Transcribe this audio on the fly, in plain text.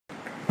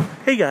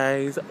Hey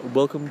guys,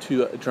 welcome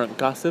to Drunk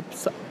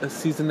Gossips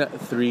Season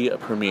 3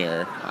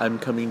 premiere. I'm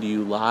coming to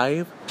you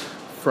live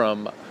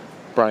from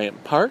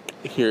Bryant Park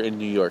here in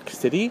New York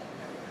City.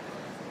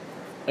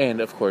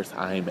 And of course,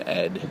 I'm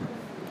Ed,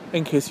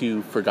 in case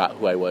you forgot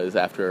who I was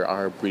after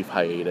our brief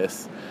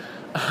hiatus.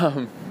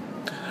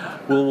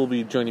 Will will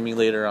be joining me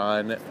later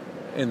on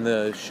in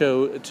the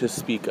show to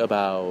speak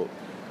about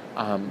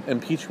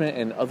impeachment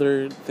and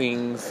other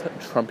things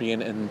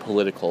Trumpian and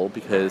political,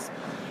 because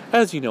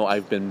as you know,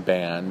 I've been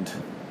banned.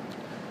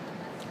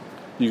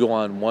 You go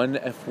on one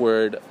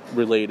F-word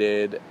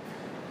related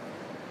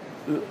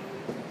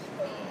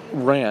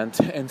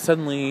rant, and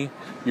suddenly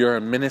you're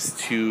a menace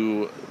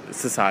to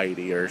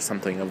society or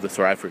something of the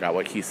sort. I forgot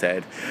what he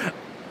said.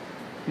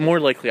 More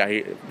likely,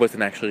 I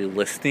wasn't actually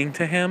listening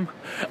to him.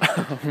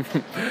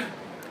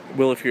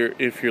 Will, if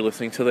you're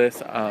listening to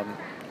this,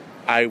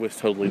 I was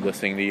totally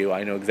listening to you.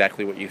 I know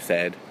exactly what you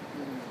said.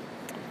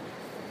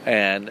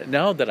 And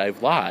now that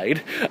I've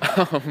lied,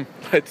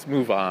 let's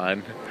move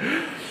on.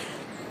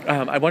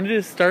 I wanted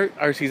to start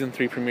our Season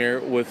 3 premiere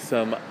with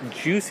some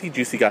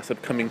juicy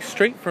gossip coming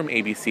straight from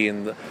ABC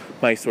and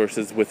my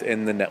sources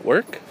within the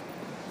network.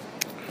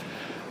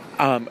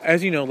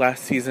 As you know,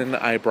 last season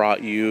I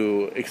brought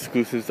you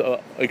exclusives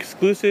about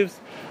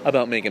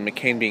Meghan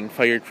McCain being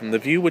fired from The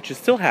View, which is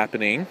still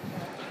happening.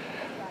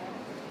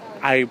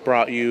 I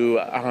brought you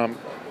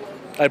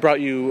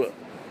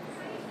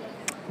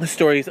the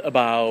stories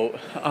about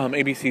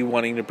ABC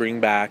wanting to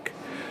bring back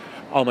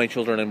All My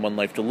Children and One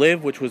Life to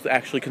Live, which was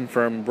actually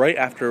confirmed right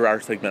after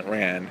our segment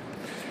ran.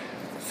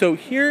 So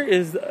here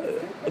is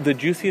the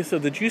juiciest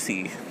of the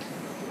juicy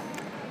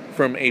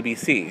from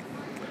ABC.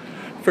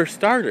 For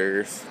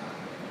starters,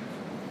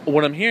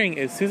 what I'm hearing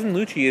is Susan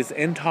Lucci is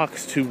in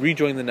talks to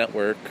rejoin the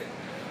network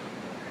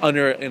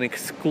under an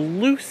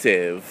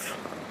exclusive,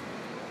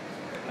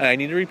 and I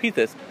need to repeat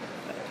this,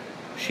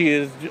 she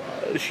is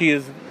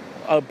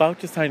about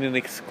to sign an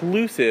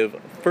exclusive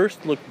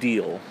first look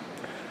deal,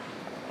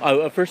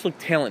 a first look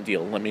talent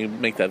deal. Let me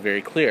make that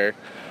very clear.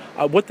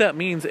 What that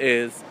means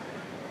is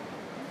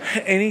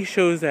any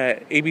shows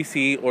that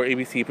ABC or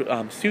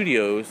ABC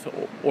Studios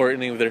or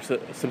any of their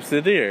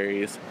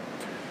subsidiaries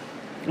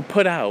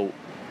put out,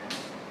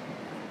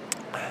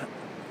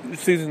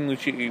 Susan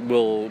Lucci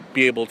will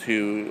be able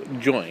to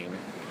join.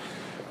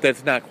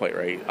 That's not quite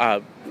right.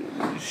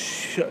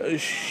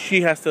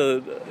 She has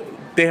to.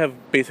 They have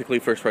basically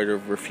first right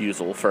of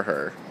refusal for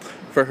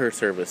her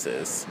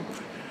services.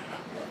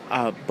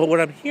 But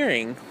what I'm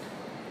hearing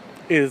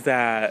is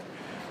that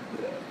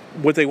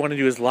what they want to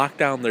do is lock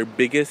down their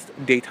biggest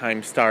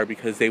daytime star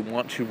because they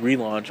want to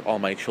relaunch All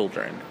My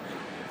Children.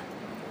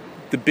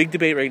 The big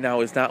debate right now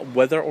is not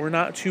whether or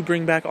not to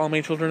bring back All My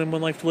Children and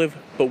One Life to Live,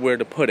 but where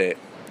to put it.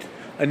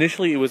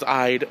 Initially, it was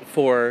eyed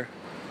for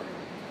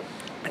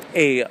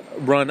a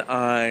run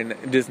on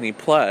Disney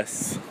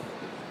Plus,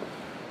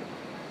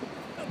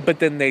 but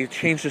then they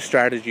changed the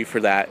strategy for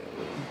that,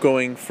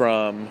 going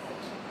from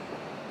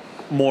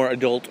more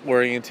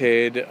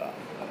adult-oriented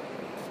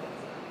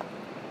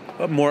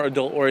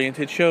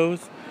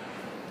shows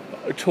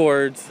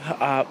towards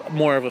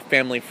more of a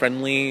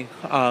family-friendly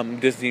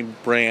Disney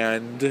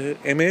brand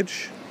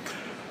image.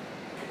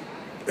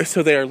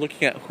 So they are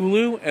looking at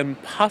Hulu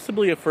and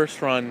possibly a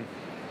first run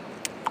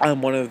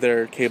on one of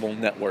their cable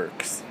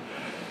networks.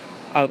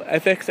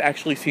 FX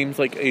actually seems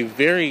like a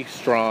very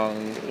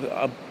strong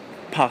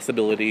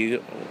possibility,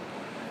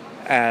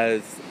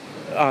 as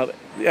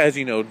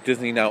you know,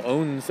 Disney now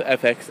owns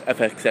FX,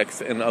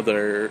 FXX, and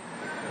other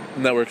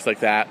networks like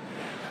that.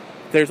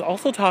 There's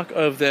also talk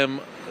of them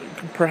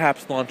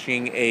perhaps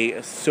launching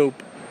a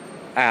soap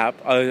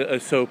app, a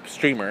soap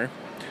streamer,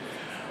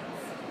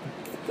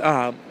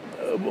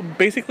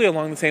 basically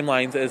along the same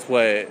lines as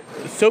what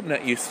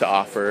SoapNet used to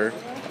offer,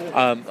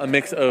 a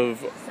mix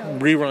of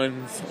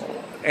reruns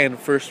and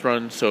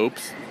first-run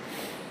soaps,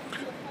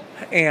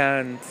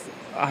 and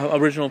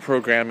original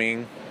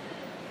programming.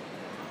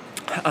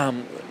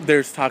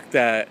 There's talk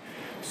that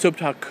Soap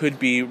Talk could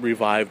be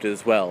revived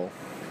as well.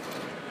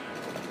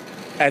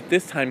 At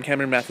this time,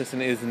 Cameron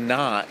Matheson is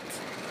not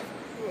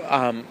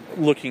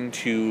looking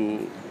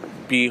to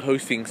be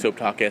hosting Soap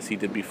Talk as he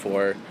did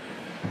before.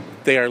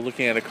 They are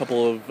looking at a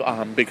couple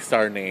of big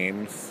star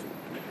names,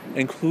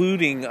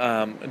 including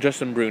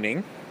Justin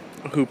Bruning,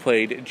 who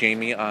played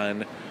Jamie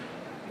on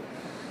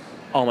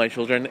All My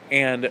Children,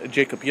 and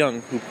Jacob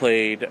Young, who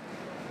played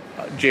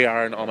JR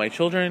on All My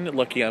Children,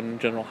 Lucky on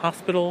General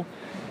Hospital,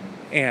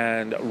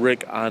 and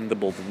Rick on The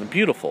Bold and the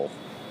Beautiful.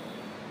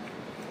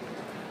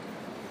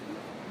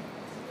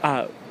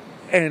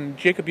 And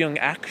Jacob Young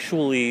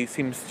actually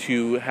seems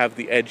to have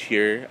the edge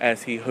here,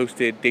 as he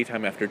hosted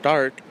Daytime After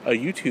Dark, a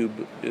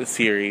YouTube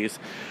series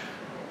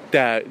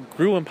that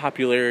grew in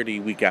popularity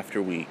week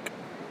after week.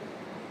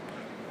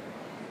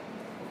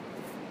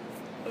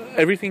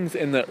 Everything's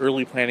in the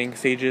early planning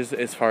stages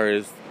as far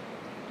as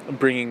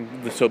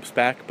bringing the soaps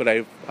back, but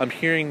I'm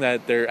hearing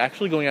that they're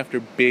actually going after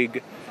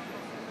big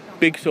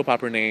soap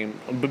opera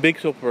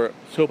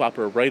soap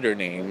opera writer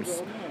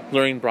names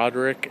Lorraine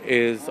Broderick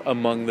is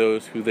among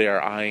those who they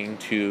are eyeing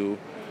to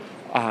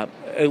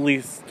at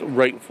least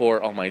write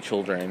for All My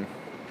Children.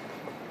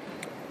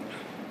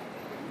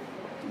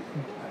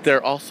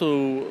 They're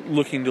also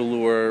looking to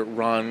lure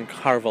Ron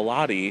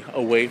Carvalotti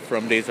away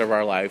from Days of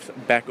Our Lives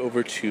back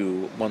over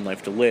to One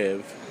Life to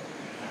Live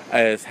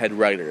as head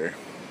writer.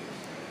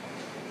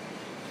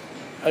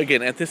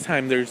 Again, at this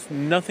time, there's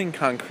nothing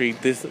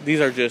concrete. These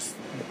are just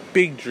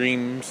big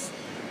dreams.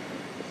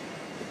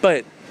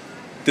 But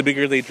the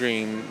bigger they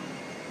dream,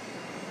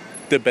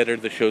 the better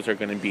the shows are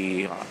going to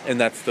be.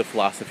 And that's the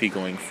philosophy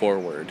going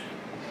forward.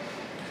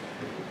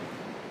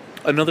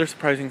 Another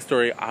surprising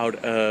story out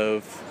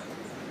of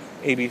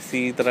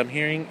ABC that I'm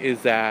hearing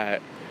is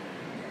that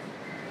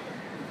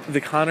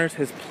The Conners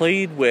has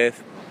played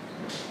with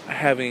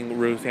having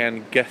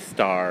Roseanne guest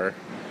star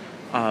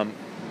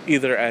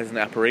either as an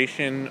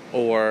apparition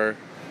or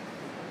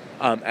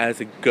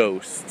as a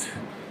ghost.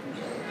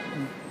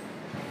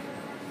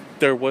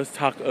 There was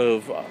talk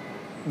of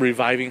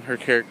reviving her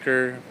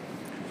character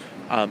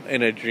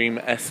in a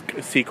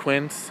dream-esque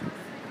sequence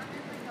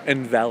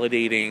and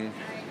validating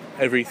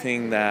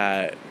everything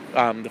that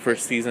the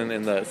first season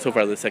and so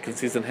far the second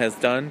season has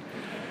done.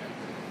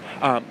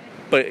 But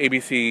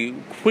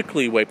ABC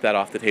quickly wiped that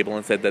off the table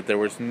and said that there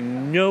was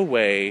no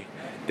way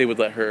they would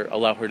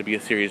allow her to be a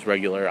series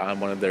regular on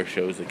one of their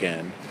shows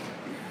again.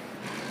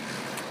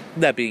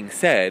 That being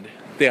said,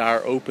 they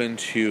are open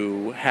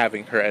to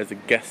having her as a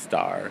guest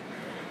star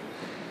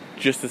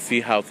just to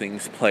see how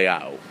things play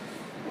out.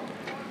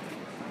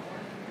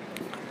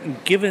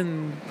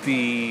 Given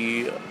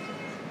the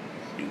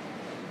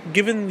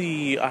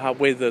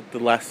way that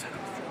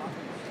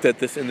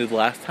this ended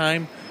last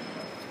time,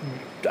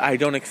 I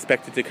don't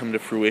expect it to come to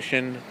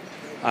fruition.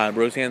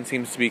 Roseanne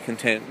seems to be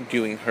content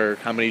doing her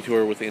comedy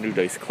tour with Andrew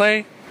Dice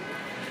Clay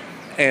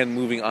and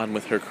moving on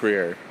with her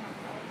career.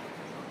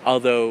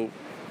 Although,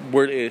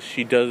 word is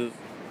she does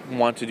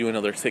want to do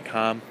another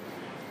sitcom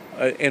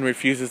and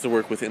refuses to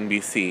work with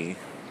NBC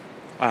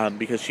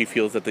because she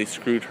feels that they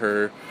screwed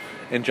her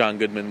and John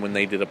Goodman when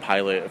they did a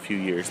pilot a few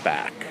years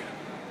back.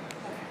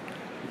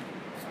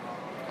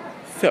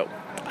 So,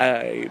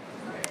 I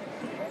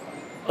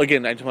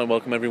just want to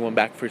welcome everyone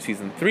back for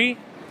Season 3.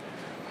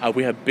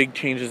 We have big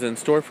changes in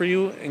store for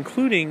you,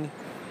 including,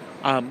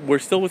 we're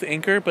still with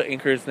Anchor, but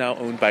Anchor is now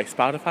owned by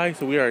Spotify,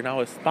 so we are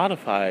now a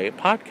Spotify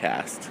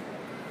podcast.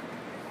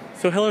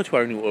 So hello to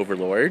our new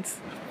overlords.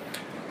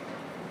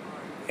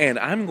 And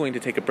I'm going to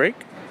take a break,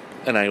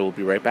 and I will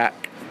be right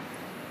back.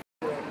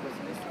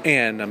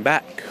 And I'm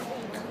back.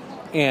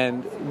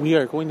 And we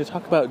are going to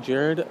talk about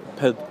Jared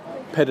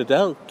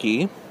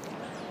Padalecki,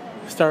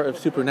 star of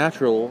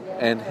Supernatural,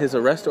 and his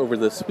arrest over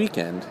this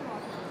weekend.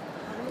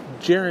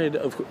 Jared,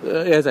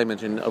 as I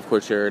mentioned, of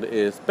course, Jared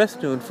is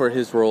best known for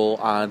his role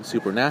on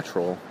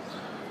Supernatural.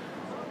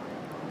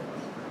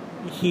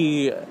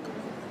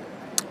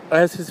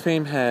 As his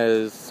fame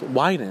has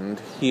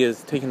widened, he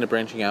has taken to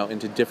branching out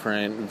into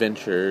different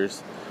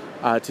ventures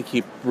to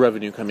keep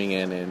revenue coming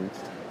in and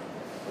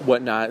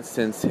whatnot,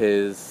 since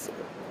his,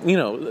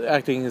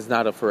 acting is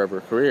not a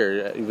forever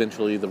career.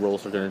 Eventually the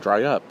roles are going to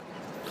dry up.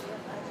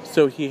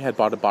 So he had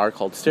bought a bar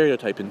called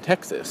Stereotype in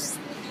Texas.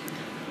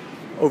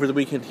 Over the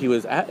weekend, he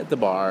was at the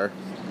bar,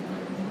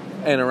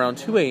 and around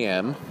 2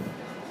 a.m.,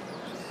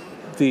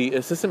 the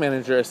assistant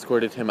manager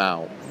escorted him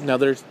out. Now,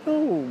 there's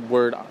no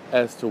word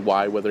as to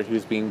why, whether he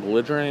was being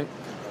belligerent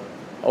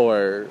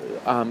or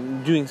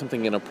doing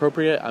something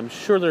inappropriate. I'm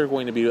sure there are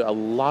going to be a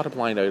lot of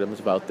blind items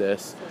about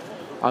this.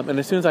 And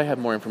as soon as I have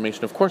more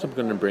information, of course, I'm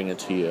going to bring it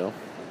to you.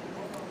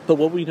 But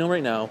what we know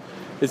right now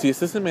is the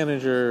assistant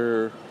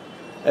manager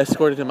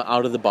escorted him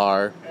out of the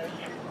bar.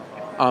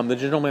 The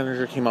general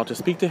manager came out to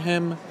speak to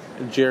him.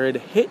 Jared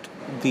hit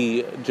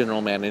the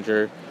general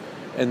manager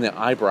in the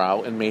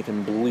eyebrow and made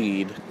him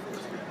bleed,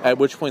 at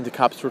which point the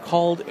cops were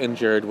called and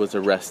Jared was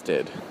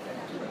arrested.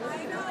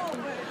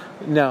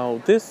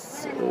 Now,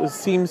 this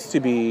seems to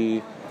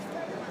be...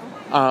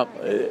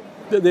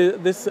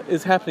 this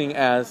is happening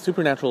as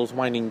Supernatural is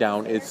winding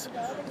down its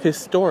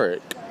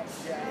historic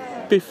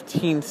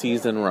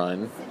 15-season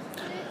run.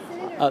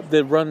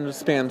 The run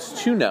spans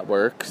 2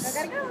 networks.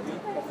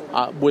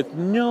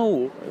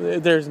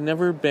 There's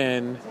never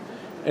been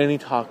any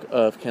talk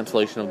of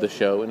cancellation of the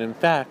show. And in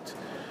fact,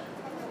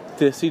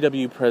 the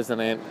CW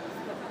president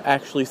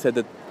actually said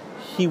that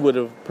he would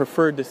have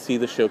preferred to see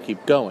the show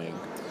keep going.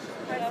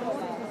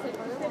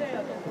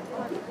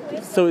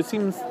 So it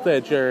seems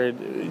that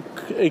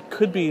it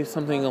could be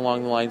something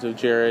along the lines of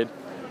Jared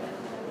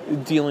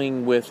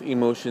dealing with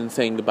emotion,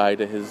 saying goodbye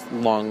to his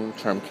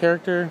long-term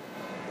character.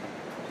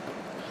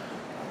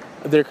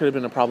 There could have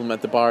been a problem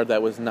at the bar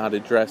that was not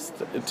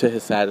addressed to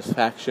his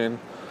satisfaction.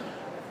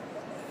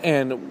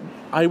 And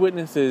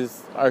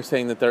eyewitnesses are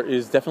saying that there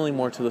is definitely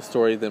more to the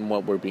story than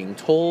what we're being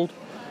told,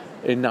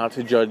 and not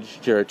to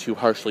judge Jared too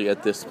harshly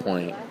at this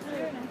point.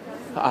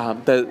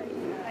 That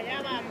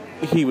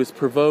he was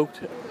provoked.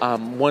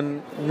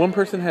 One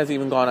person has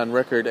even gone on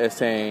record as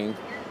saying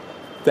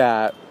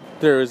that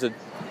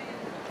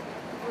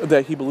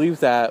that he believes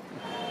that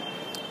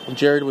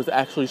Jared was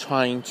actually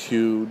trying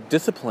to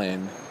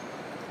discipline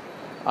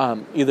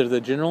either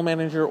the general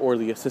manager or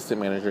the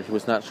assistant manager. He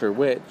was not sure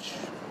which.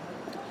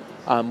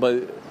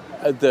 But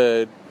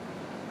the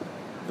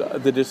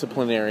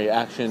disciplinary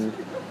action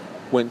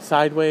went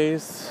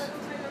sideways.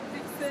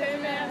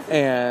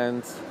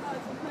 And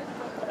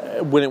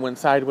when it went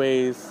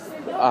sideways,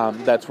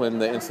 that's when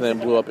the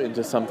incident blew up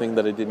into something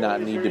that it did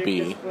not need to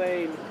be.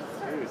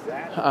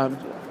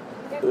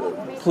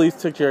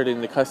 Police took Jared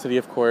into custody,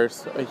 of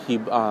course. He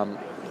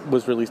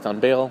was released on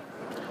bail.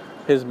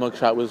 His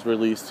mugshot was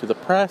released to the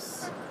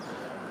press.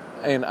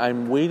 And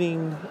I'm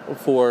waiting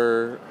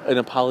for an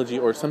apology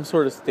or some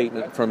sort of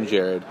statement from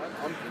Jared.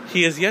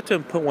 He has yet to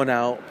put one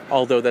out,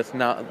 although that's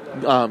not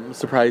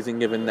surprising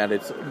given that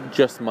it's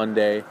just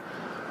Monday.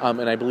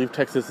 And I believe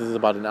Texas is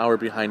about an hour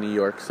behind New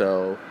York,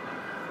 so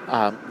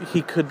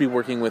he could be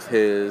working with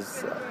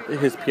his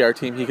PR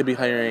team. He could be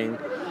hiring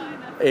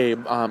a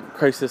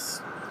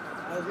crisis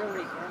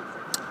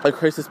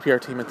PR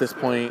team at this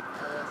point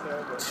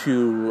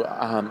to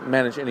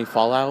manage any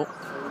fallout.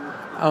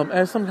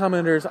 As some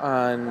commenters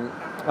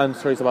on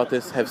stories about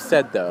this have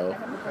said, though,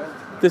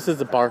 this is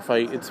a bar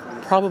fight. It's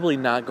probably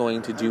not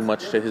going to do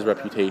much to his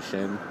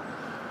reputation.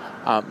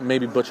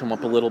 Maybe butch him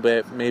up a little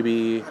bit.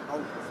 Maybe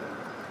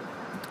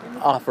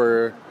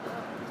offer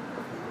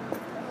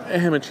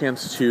him a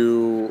chance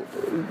to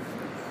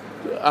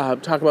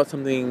talk about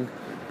something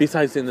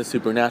besides in the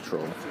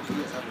supernatural.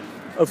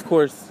 Of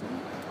course,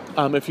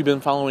 if you've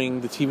been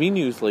following the TV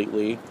news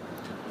lately,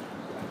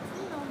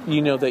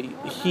 you know that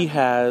he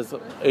has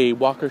a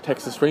Walker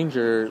Texas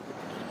Ranger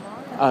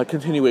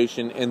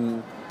continuation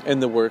in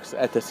the works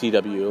at the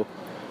CW.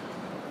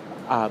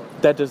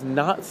 That does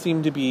not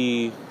seem to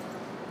be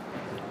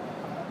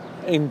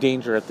in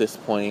danger at this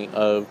point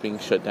of being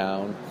shut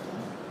down.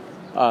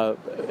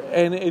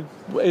 And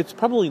it's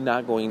probably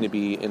not going to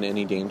be in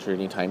any danger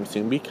anytime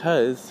soon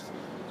because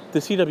the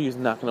CW is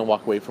not going to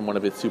walk away from one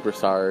of its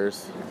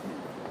superstars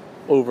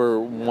over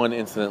one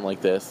incident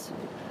like this.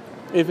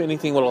 If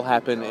anything, what will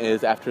happen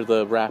is after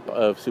the wrap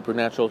of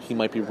Supernatural, he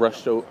might be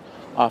rushed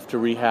off to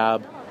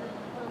rehab,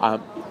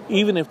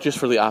 even if just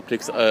for the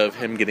optics of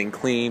him getting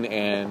clean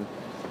and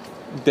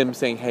them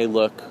saying, hey,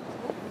 look,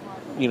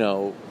 you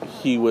know,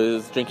 he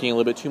was drinking a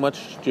little bit too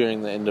much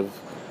during the end of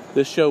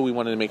this show. We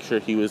wanted to make sure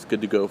he was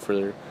good to go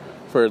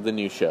for the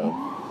new show.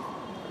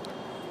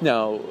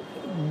 Now,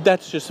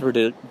 that's just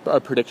a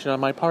prediction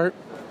on my part,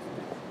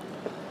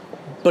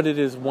 but it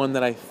is one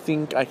that I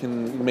think I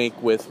can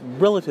make with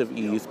relative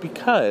ease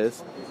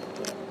because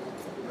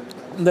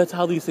that's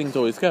how these things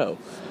always go.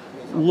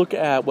 Look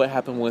at what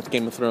happened with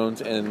Game of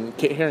Thrones and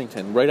Kit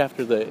Harington. Right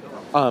after the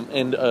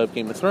end of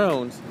Game of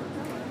Thrones,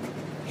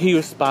 he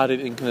was spotted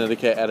in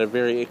Connecticut at a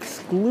very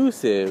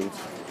exclusive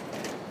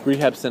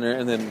rehab center,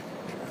 and then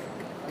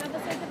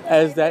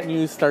as that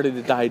news started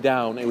to die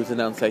down, it was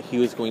announced that he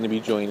was going to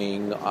be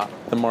joining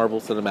the Marvel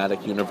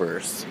Cinematic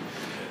Universe.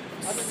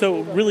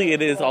 So really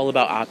it is all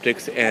about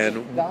optics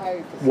and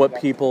what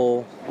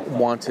people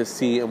want to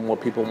see and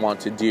what people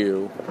want to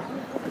do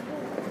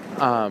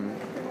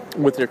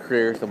with their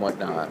careers and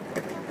whatnot.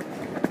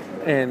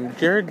 And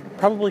Jared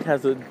probably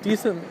has a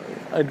decent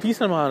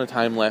amount of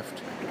time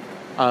left.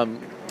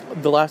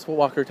 The last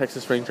Walker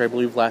Texas Ranger, I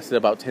believe, lasted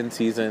about 10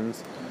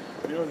 seasons.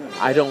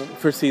 I don't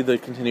foresee the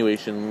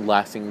continuation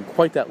lasting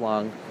quite that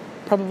long.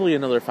 Probably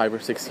another 5 or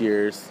 6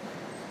 years.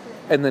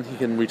 And then he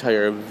can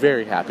retire a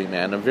very happy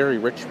man, a very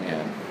rich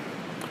man.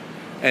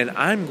 And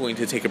I'm going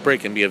to take a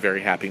break and be a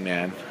very happy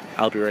man.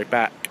 I'll be right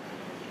back.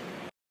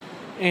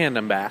 And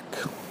I'm back.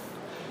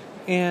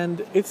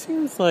 And it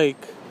seems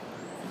like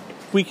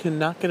we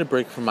cannot get a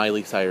break from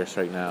Miley Cyrus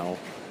right now.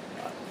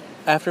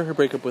 After her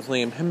breakup with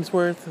Liam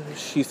Hemsworth,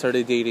 she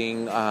started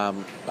dating,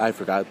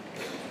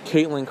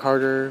 Caitlyn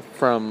Carter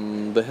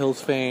from The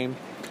Hills fame.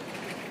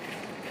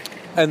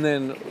 And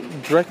then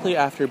directly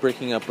after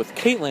breaking up with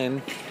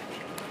Caitlyn,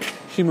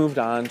 she moved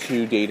on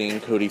to dating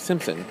Cody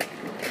Simpson.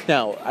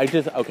 Now, I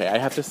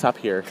have to stop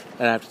here,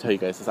 and I have to tell you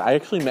guys this. I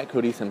actually met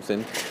Cody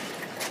Simpson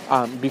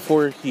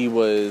before he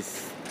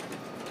was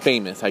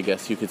famous, I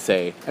guess you could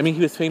say. I mean,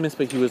 he was famous,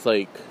 but he was,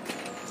 like,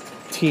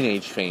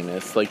 teenage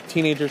famous. Like,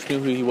 teenagers knew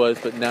who he was,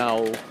 but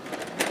now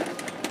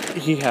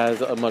he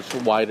has a much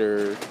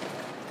wider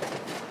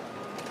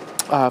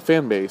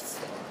fan base.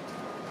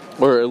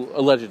 Or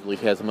allegedly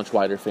he has a much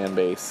wider fan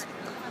base.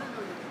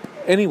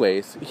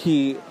 Anyways,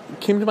 he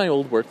came to my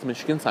old work, the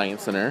Michigan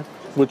Science Center,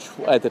 which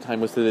at the time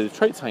was the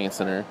Detroit Science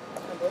Center.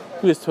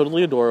 He was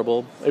totally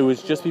adorable. It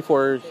was just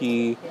before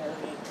he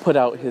put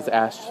out his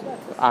ass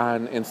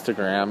on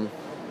Instagram.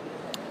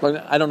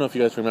 I don't know if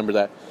you guys remember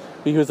that.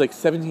 But he was like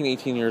 17,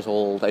 18 years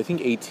old. I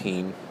think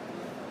 18.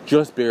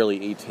 Just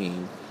barely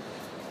 18.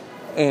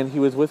 And he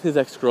was with his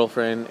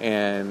ex-girlfriend,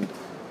 and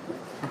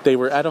they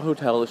were at a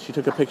hotel. She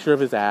took a picture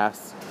of his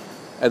ass,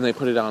 and they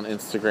put it on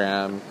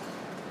Instagram.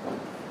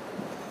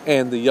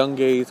 And the young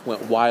gays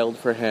went wild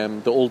for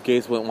him. The old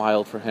gays went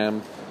wild for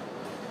him.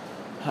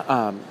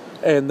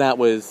 And that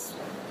was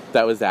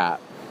that.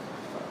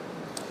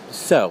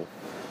 So,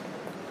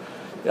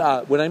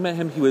 When I met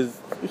him, he was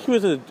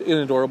an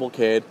adorable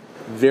kid,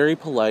 very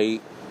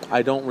polite.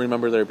 I don't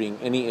remember there being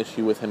any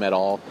issue with him at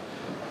all.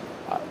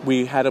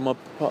 We had him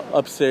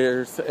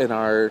upstairs in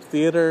our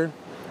theater.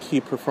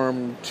 He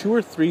performed 2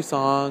 or 3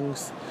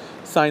 songs,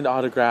 signed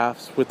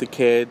autographs with the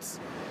kids,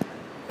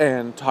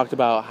 and talked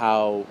about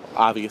how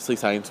obviously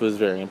science was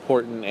very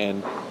important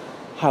and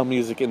how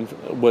music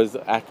was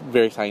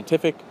very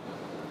scientific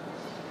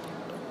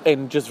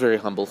and just very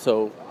humble.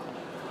 So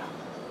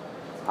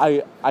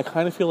I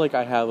kind of feel like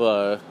I have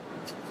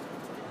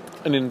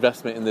an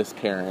investment in this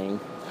pairing.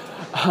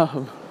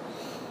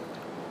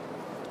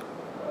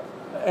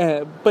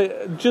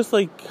 But just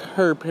like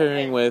her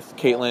pairing with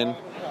Caitlyn,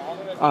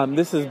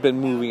 this has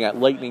been moving at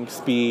lightning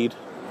speed.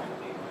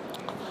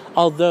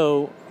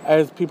 Although,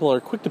 as people are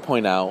quick to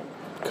point out,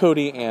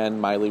 Cody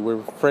and Miley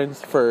were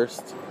friends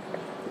first,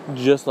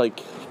 just like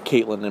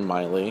Caitlyn and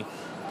Miley,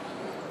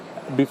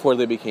 before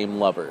they became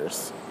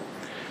lovers.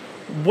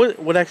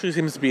 What actually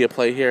seems to be a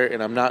play here,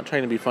 and I'm not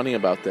trying to be funny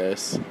about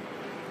this,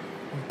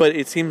 but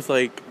it seems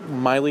like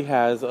Miley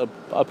has a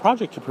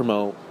project to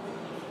promote,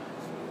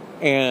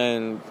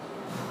 and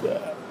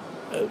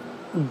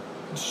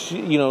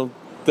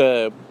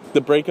the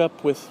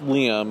breakup with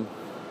Liam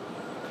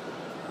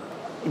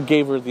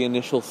gave her the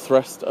initial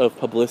thrust of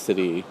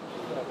publicity,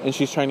 and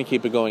she's trying to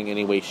keep it going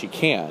any way she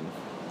can.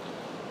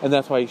 And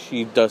that's why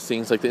she does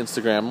things like the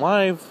Instagram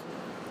Live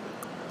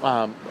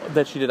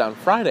that she did on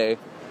Friday,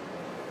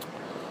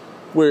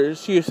 where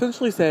she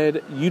essentially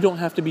said, "You don't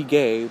have to be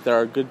gay. There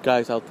are good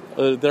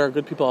there are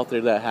good people out there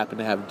that happen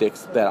to have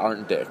dicks that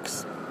aren't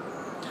dicks."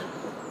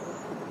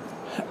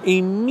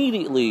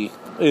 Immediately,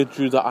 it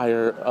drew the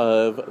ire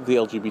of the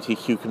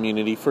LGBTQ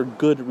community for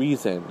good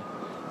reason.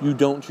 You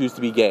don't choose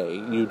to be gay.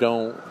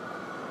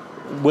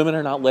 Women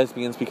are not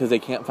lesbians because they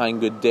can't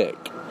find good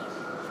dick.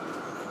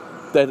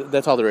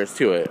 That's all there is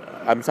to it.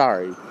 I'm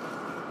sorry.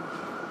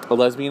 A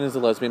lesbian is a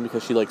lesbian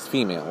because she likes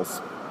females.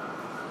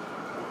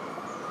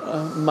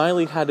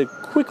 Miley had to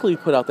quickly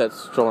put out that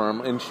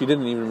storm, and she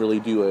didn't even really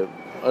do it,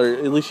 or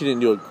at least she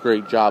didn't do a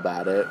great job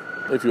at it,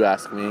 if you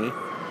ask me.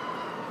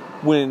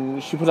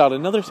 When she put out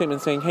another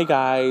statement saying, "Hey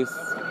guys,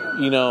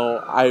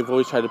 I've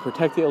always tried to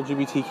protect the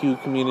LGBTQ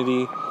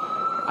community.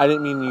 I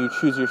didn't mean you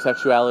choose your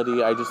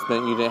sexuality. I just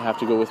meant you didn't have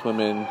to go with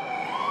women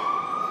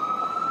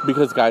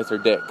because guys are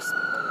dicks."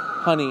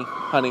 Honey,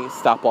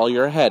 stop while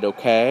you're ahead,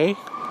 okay?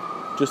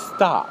 Just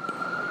stop.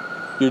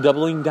 You're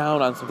doubling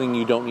down on something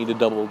you don't need to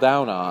double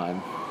down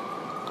on.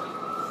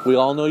 We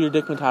all know you're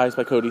dickmatized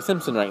by Cody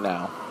Simpson right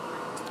now.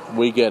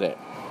 We get it.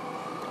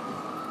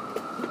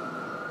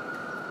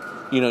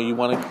 You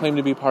want to claim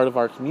to be part of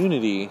our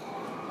community.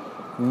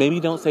 Maybe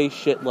don't say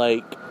shit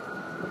like,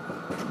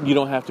 "You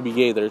don't have to be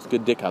gay, there's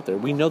good dick out there."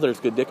 We know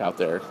there's good dick out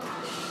there.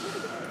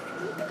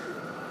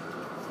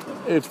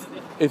 If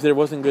there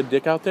wasn't good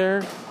dick out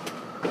there,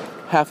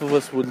 half of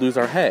us would lose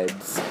our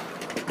heads.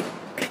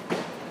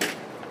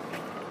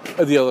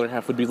 The other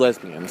half would be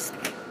lesbians.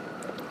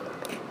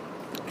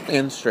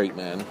 And straight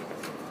men.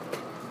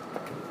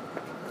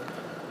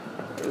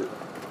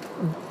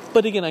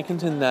 But again, I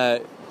contend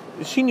that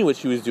she knew what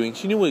she was doing.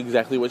 She knew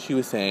exactly what she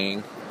was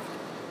saying.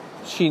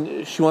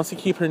 She wants to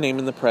keep her name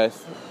in the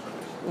press.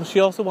 She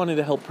also wanted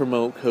to help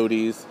promote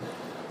Cody's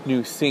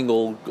new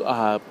single,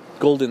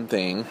 Golden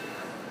Thing,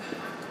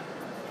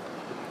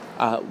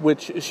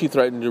 which she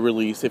threatened to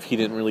release if he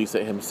didn't release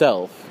it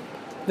himself.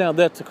 Now,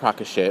 that's a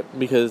crock of shit,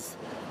 because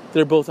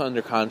they're both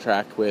under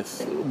contract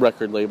with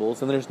record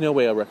labels, and there's no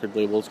way a record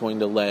label is going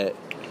to let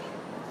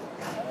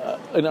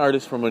an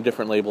artist from a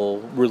different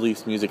label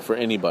release music for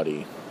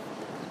anybody.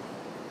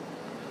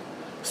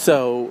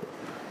 So,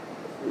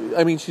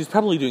 I mean, she's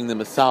probably doing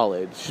them a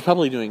solid. She's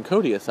probably doing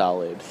Cody a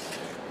solid,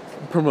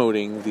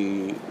 promoting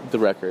the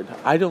record.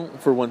 I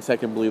don't for one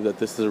second believe that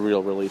this is a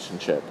real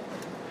relationship.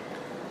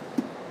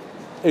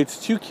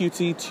 It's too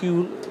cutesy,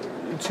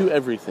 too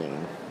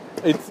everything.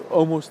 It's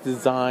almost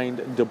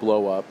designed to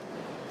blow up.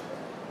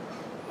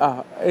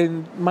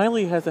 And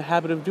Miley has a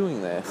habit of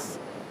doing this.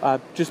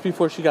 Just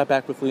before she got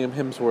back with Liam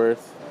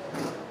Hemsworth,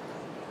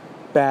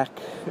 back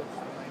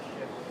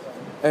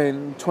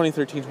in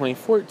 2013,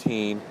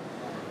 2014,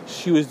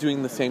 she was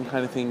doing the same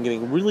kind of thing,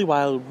 getting really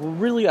wild,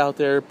 really out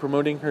there,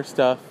 promoting her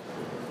stuff,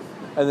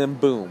 and then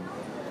boom,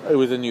 it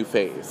was a new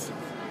phase.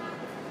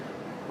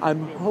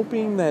 I'm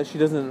hoping that she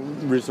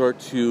doesn't resort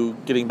to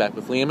getting back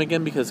with Liam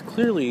again, because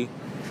clearly,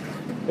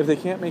 if they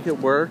can't make it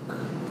work,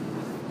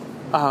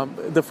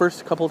 the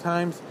first couple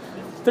times,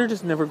 they're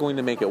just never going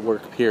to make it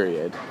work,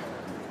 period.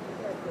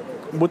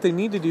 What they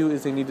need to do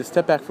is they need to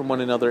step back from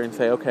one another and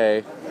say,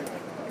 okay,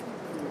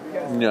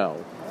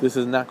 no, this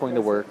is not going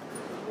to work.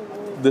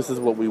 This is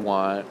what we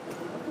want.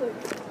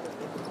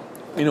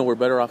 We're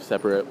better off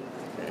separate.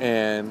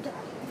 And,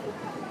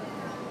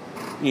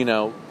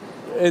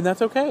 and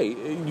that's okay.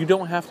 You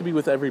don't have to be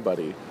with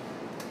everybody.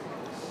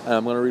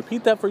 I'm going to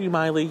repeat that for you,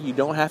 Miley. You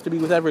don't have to be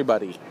with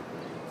everybody.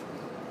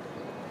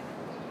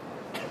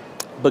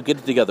 But get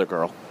it together,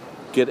 girl.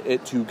 Get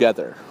it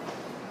together.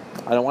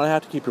 I don't want to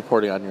have to keep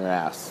reporting on your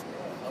ass.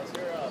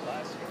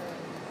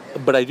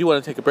 But I do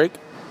want to take a break.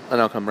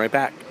 and I'll come right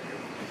back.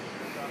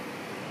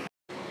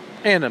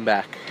 And I'm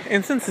back.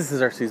 And since this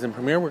is our season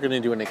premiere, we're going to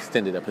do an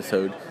extended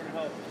episode.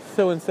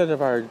 So instead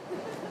of our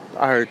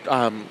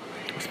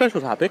special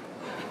topic,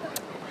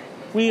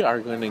 we are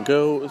going to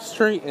go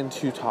straight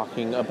into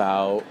talking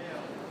about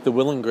the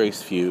Will and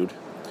Grace feud.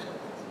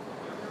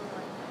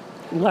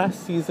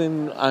 Last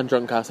season on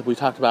Drunk Gossip, we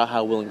talked about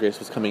how Will and Grace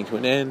was coming to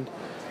an end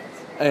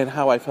and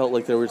how I felt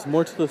like there was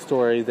more to the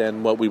story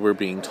than what we were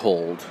being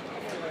told.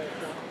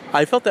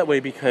 I felt that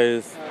way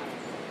because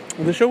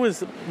the show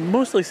was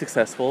mostly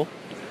successful,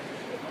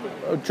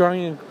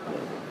 drawing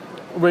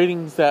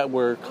ratings that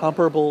were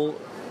comparable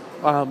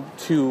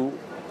to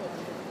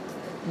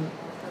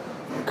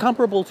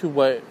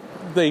what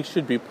they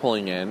should be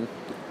pulling in,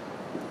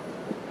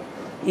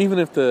 even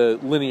if the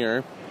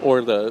linear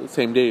or the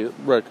same day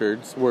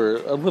records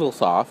were a little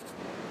soft.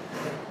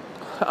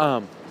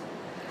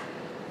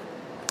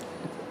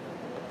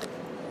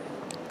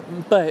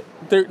 But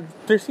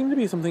there seemed to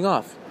be something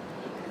off.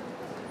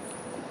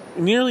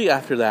 Nearly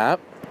after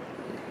that,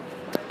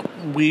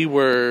 we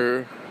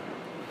were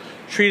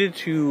treated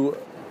to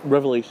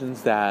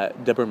revelations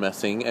that Deborah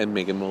Messing and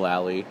Megan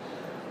Mullally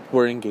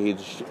were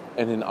engaged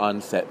in an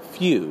on-set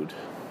feud.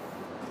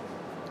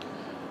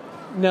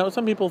 Now,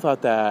 some people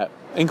thought that,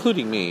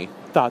 including me,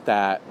 thought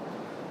that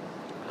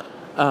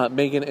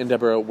Megan and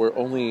Deborah were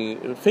only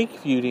fake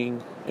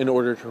feuding in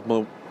order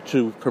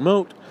to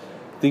promote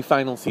the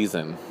final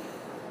season,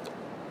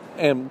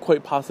 and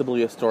quite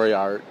possibly a story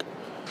arc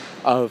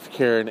of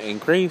Karen and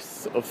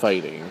Grace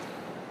fighting.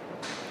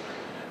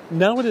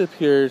 Now it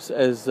appears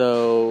as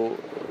though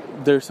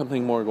there's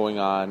something more going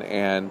on,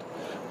 and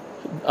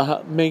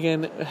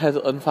Megan has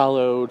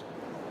unfollowed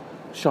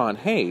Sean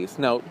Hayes.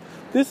 Now,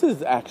 this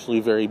is actually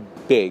very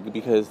big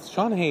because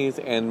Sean Hayes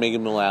and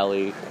Megan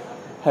Mullally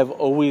have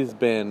always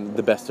been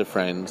the best of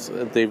friends.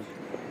 They've,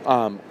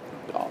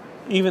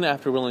 even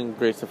after Will and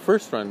Grace, the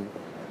first run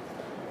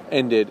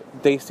ended,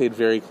 they stayed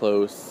very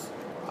close.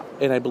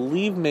 And I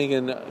believe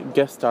Megan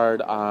guest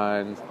starred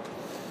on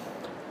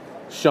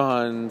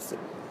Sean's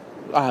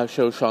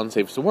show, Sean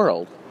Saves the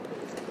World.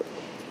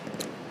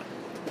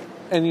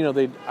 And,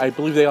 I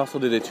believe they also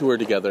did a tour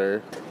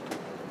together,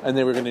 and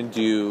they were going to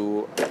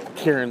do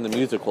Karen the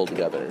Musical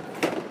together.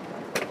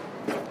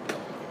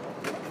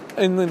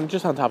 And then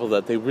just on top of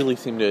that, they really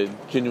seem to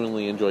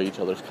genuinely enjoy each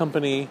other's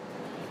company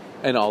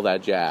and all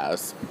that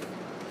jazz.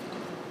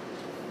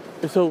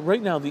 So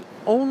right now, the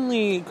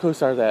only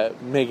co-star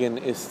that Megan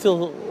is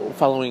still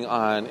following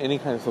on any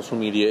kind of social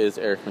media is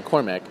Eric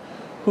McCormack,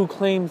 who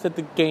claims that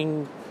the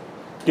gang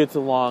gets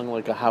along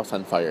like a house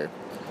on fire.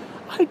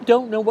 I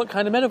don't know what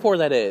kind of metaphor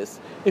that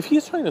is. If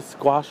he's trying to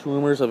squash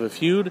rumors of a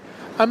feud,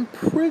 I'm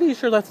pretty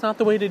sure that's not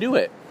the way to do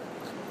it.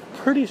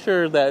 Pretty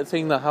sure that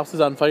saying the house is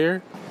on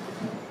fire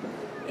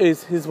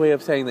is his way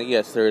of saying that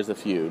yes, there is a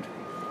feud.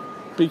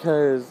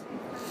 Because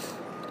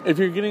if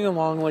you're getting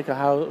along like a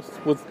house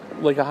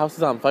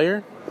is on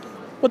fire,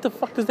 what the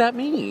fuck does that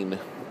mean?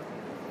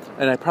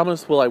 And I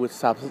promised Will I would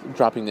stop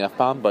dropping the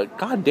F-bomb, but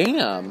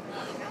goddamn,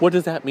 what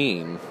does that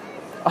mean?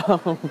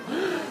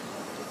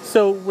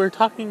 So we were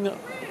talking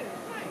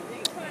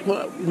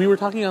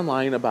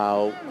online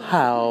about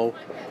how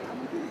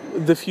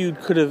the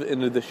feud could have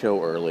ended the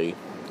show early.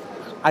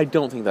 I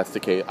don't think that's the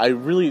case. I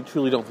really,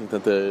 truly don't think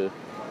that the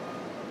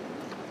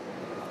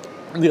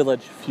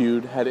alleged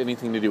feud had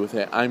anything to do with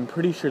it. I'm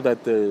pretty sure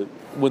that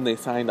when they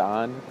signed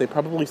on, they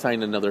probably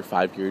signed another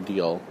 5-year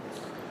deal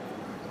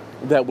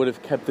that would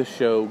have kept the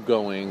show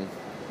going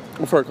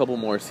for a couple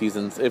more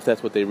seasons if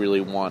that's what they really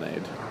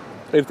wanted.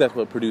 If that's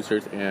what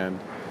producers and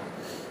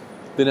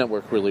the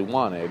network really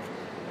wanted.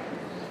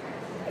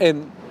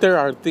 And there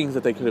are things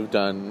that they could have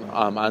done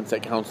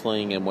on-set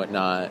counseling and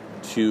whatnot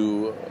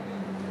to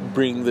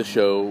bring the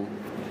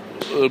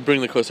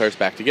co-stars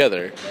back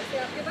together.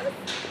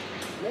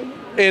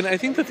 And I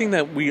think the thing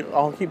that we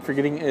all keep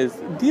forgetting is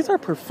these are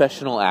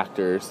professional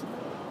actors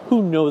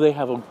who know they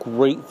have a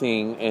great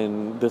thing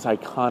in this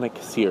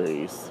iconic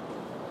series.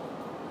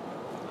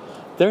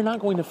 They're not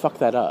going to fuck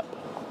that up.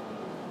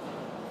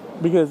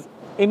 Because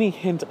any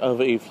hint of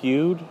a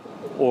feud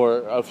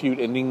or a feud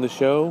ending the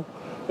show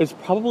is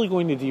probably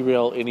going to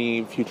derail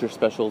any future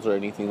specials or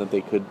anything that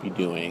they could be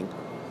doing.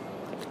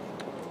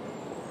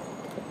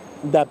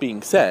 That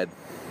being said,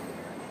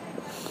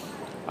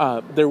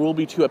 there will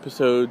be 2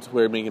 episodes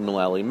where Megan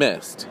Mullally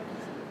missed.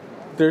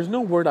 There's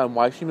no word on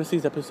why she missed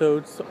these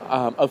episodes,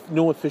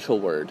 no official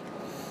word.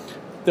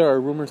 There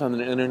are rumors on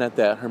the internet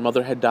that her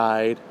mother had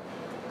died,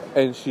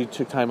 and she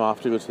took time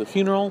off to go to the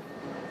funeral,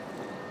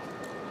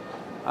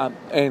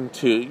 and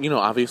to,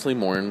 obviously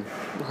mourn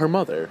her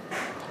mother.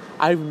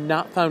 I've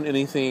not found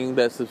anything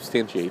that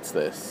substantiates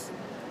this,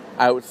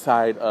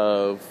 outside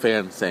of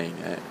fans saying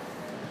it.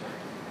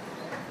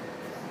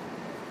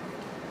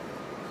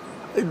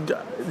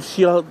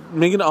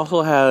 Megan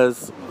also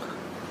has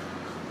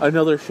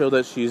another show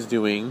that she's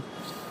doing,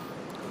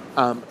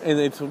 and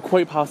it's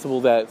quite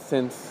possible that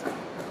since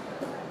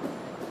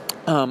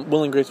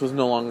Will and Grace was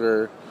no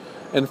longer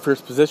in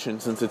first position,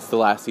 since it's the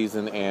last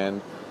season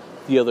and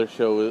the other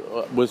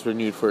show was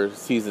renewed for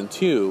season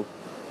 2,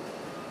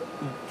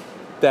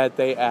 that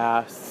they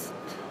asked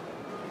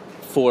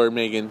for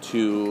Megan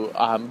to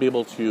be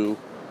able to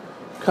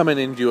come in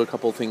and do a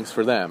couple things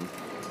for them.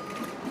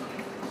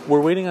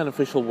 We're waiting on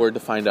official word to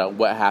find out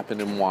what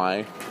happened and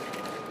why,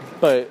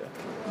 but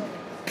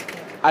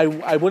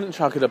I wouldn't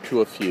chalk it up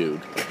to a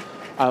feud.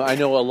 I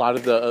know a lot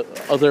of the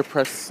other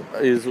press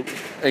is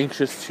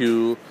anxious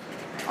to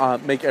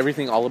make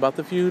everything all about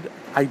the feud.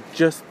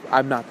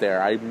 I'm not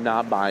there. I'm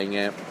not buying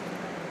it.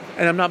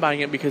 And I'm not buying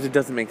it because it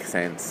doesn't make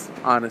sense,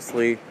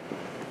 honestly.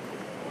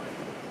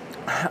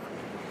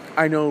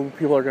 I know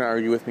people are going to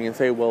argue with me and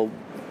say, well,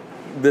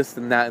 this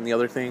and that and the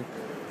other thing,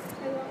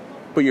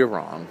 but you're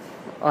wrong.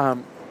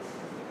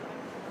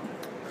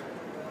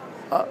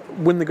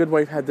 When The Good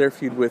Wife had their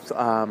feud with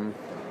Julianne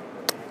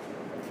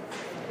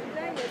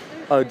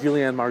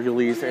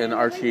Margulies and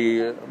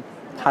Archie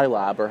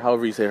Pylab, or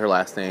however you say her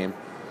last name,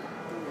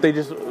 they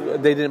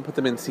didn't put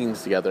them in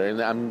scenes together,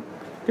 and I'm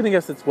gonna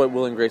guess it's what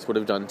Will and Grace would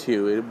have done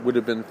too. It would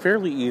have been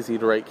fairly easy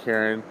to write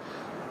Karen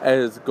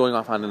as going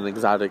off on an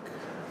exotic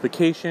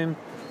vacation.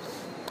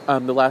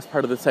 The last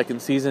part of the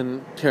second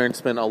season, Karen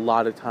spent a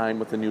lot of time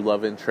with a new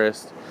love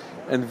interest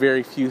and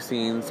very few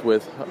scenes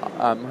with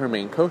her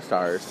main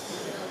co-stars.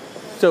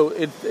 So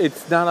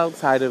it's not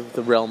outside of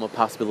the realm of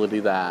possibility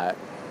that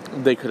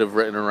they could have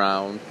written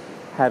around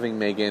having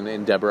Megan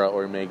and Deborah,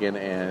 or Megan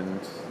and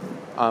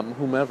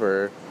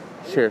whomever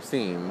share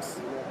scenes.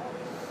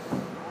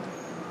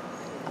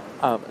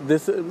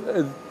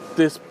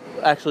 This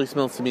actually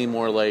smells to me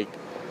more like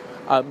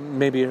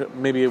maybe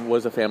it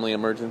was a family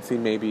emergency.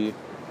 Maybe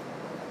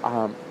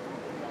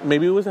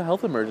it was a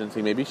health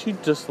emergency. Maybe she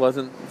just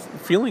wasn't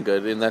feeling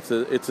good, and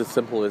it's as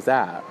simple as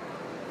that.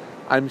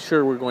 I'm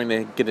sure we're going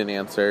to get an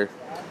answer.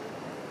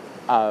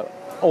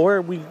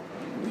 Or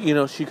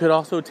she could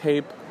also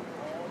tape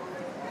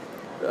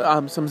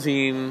some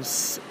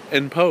scenes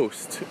in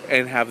post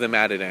and have them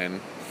added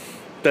in.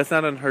 That's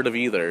not unheard of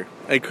either.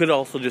 It could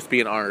also just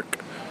be an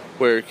arc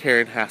where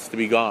Karen has to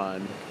be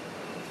gone.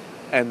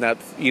 And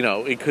that's,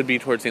 it could be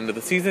towards the end of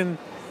the season.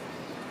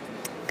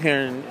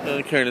 Karen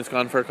is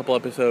gone for a couple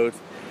episodes,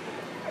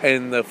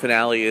 and the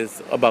finale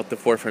is about the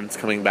four friends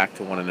coming back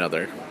to one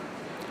another.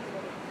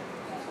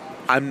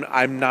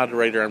 I'm not a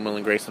writer on Will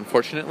and Grace,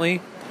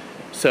 unfortunately,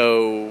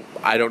 so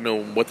I don't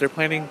know what they're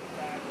planning,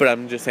 but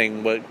I'm just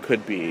saying what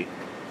could be.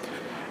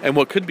 And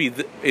what could be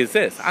is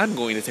this. I'm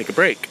going to take a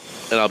break,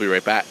 and I'll be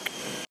right back.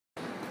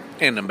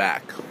 And I'm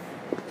back.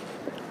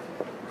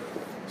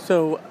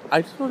 So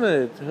I just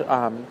wanted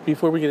to,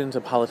 before we get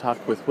into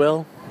Politalk with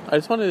Will, I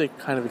just wanted to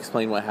kind of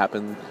explain what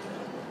happened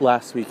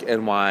last week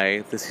and why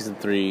the season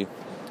 3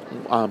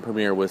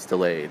 premiere was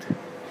delayed.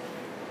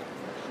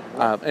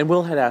 And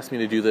Will had asked me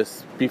to do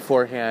this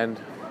beforehand,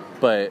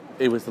 but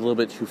it was a little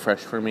bit too fresh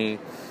for me.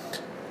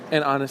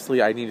 And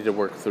honestly, I needed to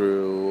work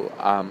through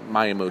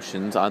my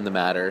emotions on the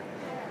matter.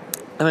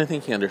 And I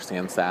think he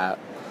understands that.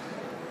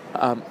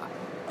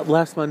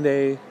 Last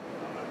Monday,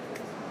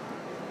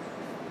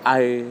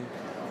 I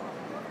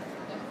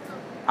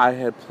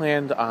had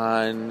planned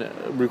on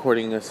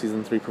recording a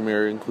season 3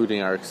 premiere,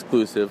 including our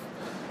exclusive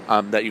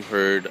that you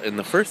heard in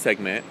the first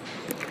segment,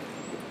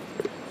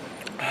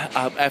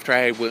 after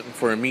I went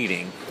for a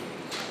meeting.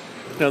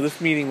 Now,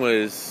 this meeting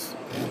was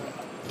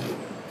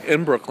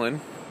in Brooklyn,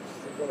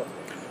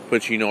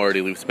 which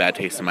already leaves a bad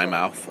taste in my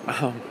mouth.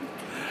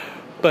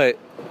 But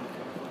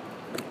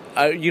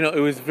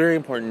it was very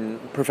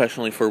important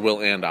professionally for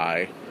Will and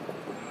I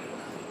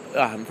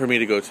for me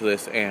to go to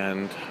this,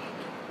 and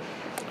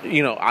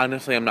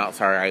honestly, I'm not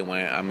sorry I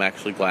went. I'm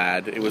actually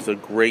glad. It was a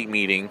great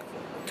meeting.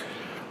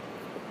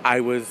 I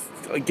was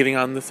getting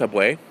on the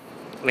subway,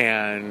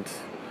 and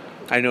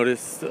I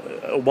noticed,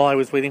 while I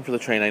was waiting for the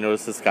train, I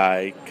noticed this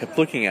guy kept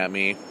looking at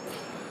me.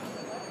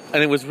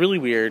 And it was really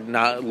weird,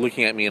 not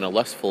looking at me in a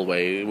lustful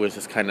way. It was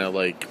just kind of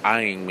like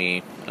eyeing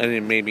me, and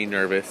it made me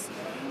nervous.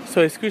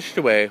 So I scooched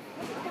away,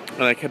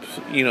 and I kept,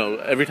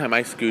 every time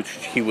I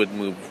scooched, he would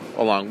move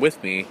along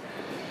with me.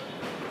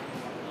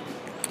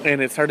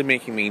 And it started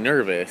making me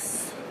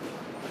nervous.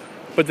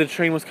 But the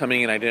train was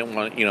coming, and I didn't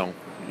want, you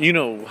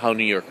know how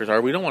New Yorkers are.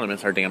 We don't want to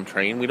miss our damn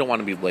train. We don't want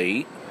to be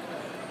late.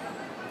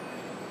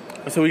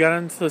 So we got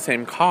into the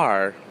same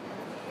car.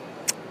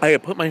 I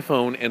had put my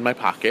phone in my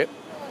pocket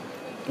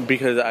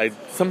because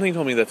something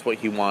told me that's what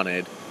he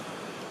wanted.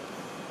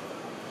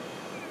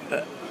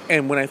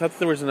 And when I thought that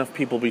there was enough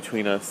people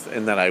between us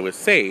and that I was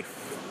safe,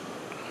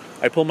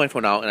 I pulled my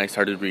phone out and I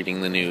started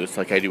reading the news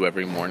like I do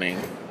every morning.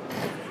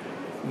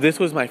 This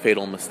was my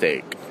fatal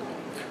mistake.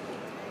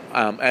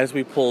 As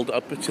we pulled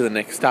up to the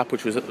next stop,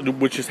 which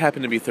just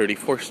happened to be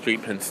 34th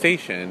Street, Penn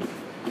Station,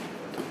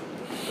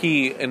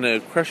 he, in a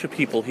crush of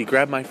people, he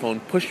grabbed my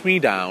phone, pushed me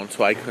down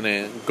so I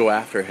couldn't go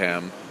after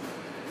him,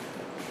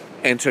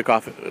 and took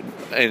off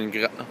and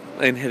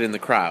hid in the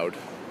crowd.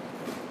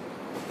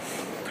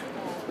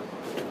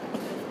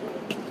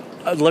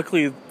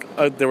 Luckily,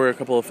 there were a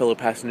couple of fellow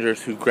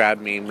passengers who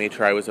grabbed me, made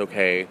sure I was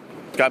okay,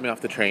 got me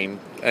off the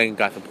train, and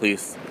got the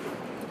police,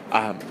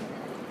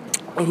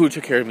 who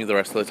took care of me the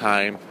rest of the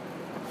time.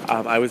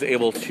 I was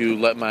able to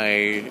let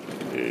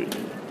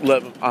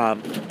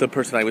the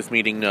person I was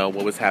meeting know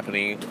what was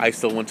happening. I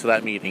still went to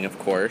that meeting, of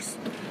course.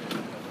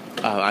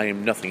 I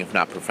am nothing if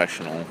not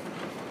professional.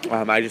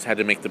 I just had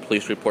to make the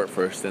police report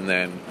first, and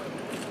then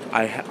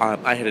I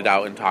headed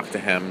out and talked to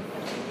him.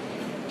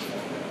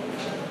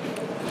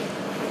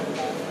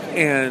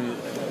 And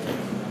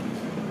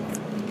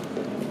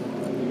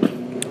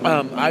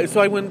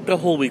I went the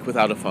whole week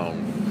without a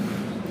phone.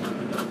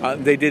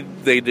 They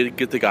did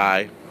get the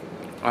guy.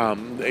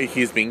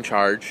 He's being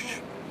charged.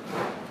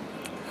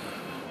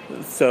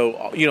 So,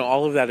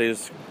 all of that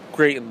is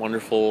great and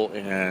wonderful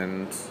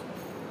and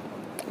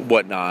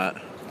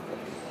whatnot.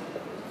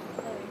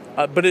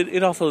 But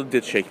it also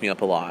did shake me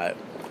up a lot.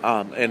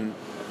 And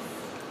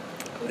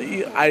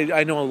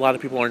I know a lot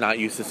of people are not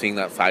used to seeing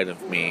that side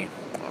of me,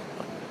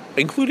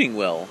 including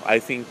Will. I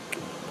think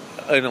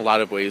in a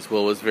lot of ways,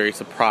 Will was very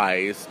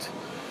surprised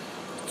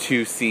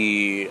to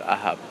see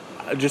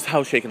just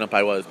how shaken up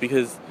I was,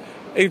 because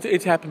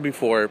it's happened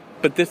before,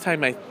 but this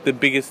time the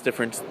biggest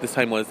difference this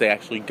time was they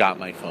actually got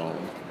my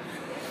phone.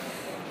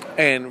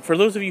 And for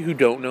those of you who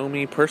don't know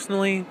me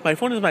personally, my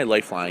phone is my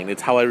lifeline.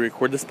 It's how I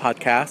record this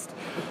podcast.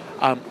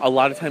 A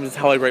lot of times it's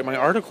how I write my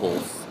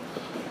articles.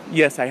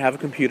 Yes, I have a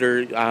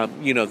computer,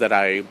 that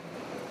I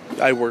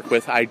work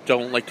with. I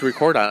don't like to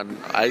record on.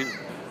 I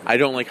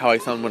don't like how I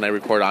sound when I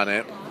record on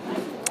it.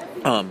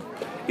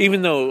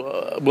 Even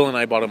though Will and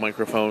I bought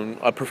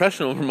a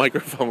professional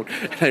microphone,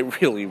 and I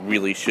really,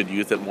 really should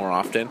use it more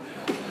often.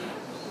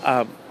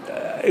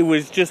 It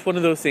was just one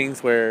of those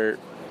things where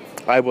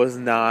I was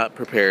not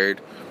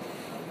prepared.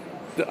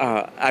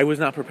 I was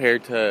not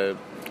prepared to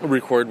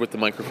record with the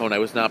microphone. I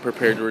was not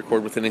prepared to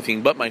record with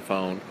anything but my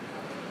phone.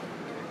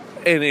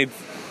 And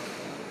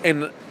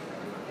in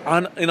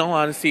all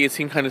honesty, it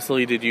seemed kind of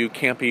silly to do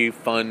campy,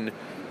 fun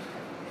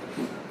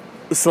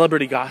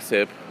celebrity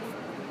gossip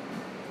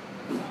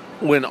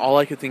when all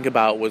I could think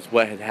about was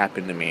what had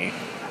happened to me.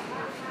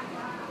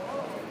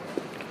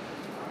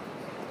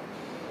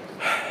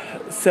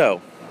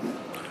 So,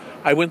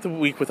 I went the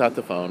week without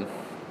the phone,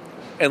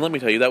 and let me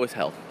tell you, that was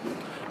hell.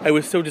 I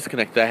was so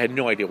disconnected, I had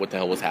no idea what the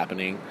hell was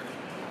happening.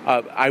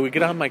 I would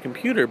get on my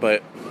computer,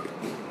 but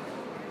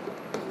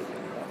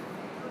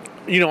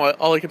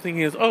all I kept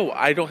thinking is,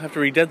 I don't have to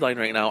read Deadline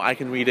right now. I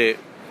can read it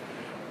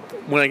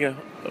when I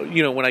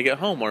get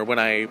home, or when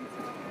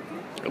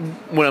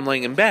I'm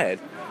laying in bed.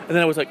 And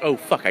then I was like, oh,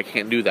 fuck, I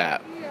can't do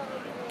that.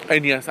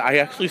 And yes, I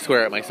actually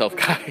swear at myself,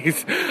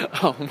 guys.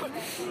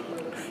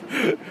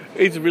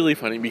 It's really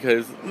funny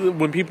because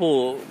when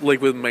people,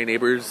 when my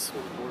neighbors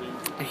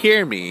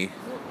hear me,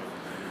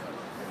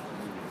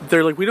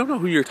 they're like, we don't know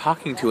who you're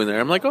talking to in there.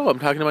 I'm like, I'm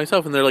talking to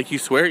myself. And they're like, you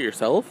swear at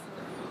yourself?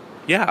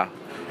 Yeah.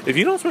 If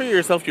you don't swear at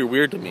yourself, you're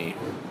weird to me.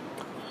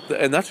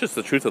 And that's just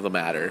the truth of the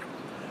matter.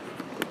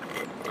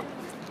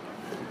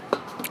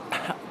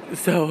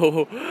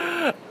 So,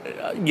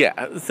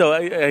 yeah. So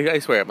I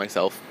swear at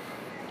myself.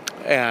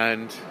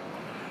 And,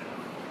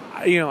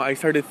 I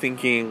started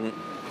thinking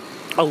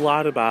a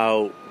lot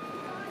about,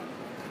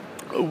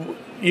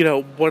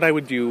 what I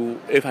would do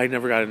if I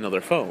never got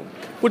another phone.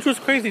 Which was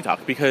crazy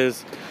talk,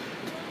 because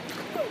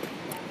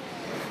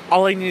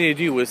all I needed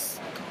to do was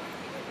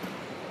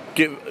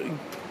get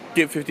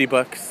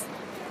 $50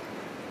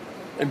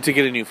 to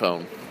get a new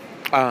phone.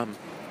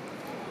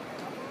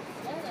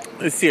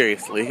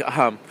 Seriously.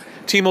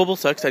 T-Mobile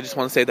sucks, I just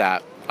want to say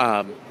that.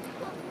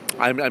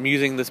 I'm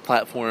using this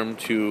platform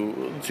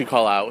to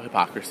call out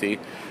hypocrisy.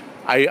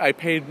 I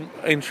paid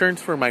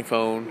insurance for my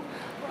phone,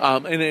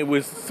 and it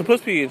was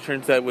supposed to be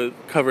insurance that was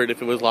covered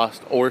if it was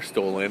lost or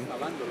stolen,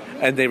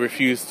 and they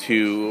refused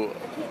to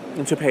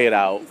pay it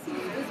out.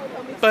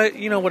 But,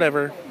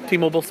 whatever.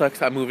 T-Mobile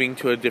sucks. I'm moving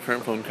to a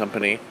different phone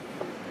company.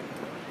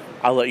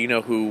 I'll let you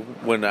know who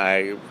when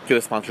I get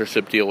a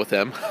sponsorship deal with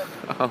them.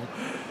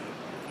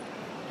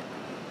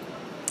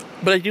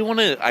 But I do want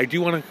to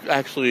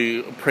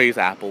actually praise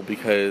Apple,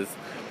 because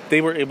they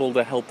were able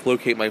to help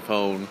locate my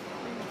phone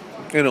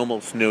in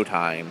almost no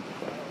time.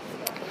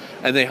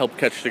 And they helped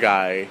catch the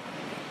guy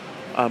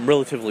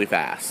relatively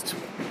fast.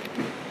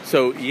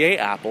 So, yay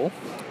Apple.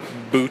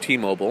 Boo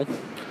T-Mobile.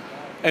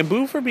 And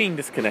boo for being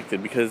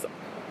disconnected, because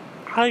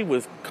I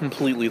was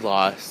completely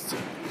lost.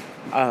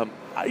 I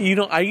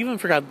even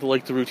forgot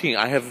the routine.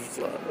 I have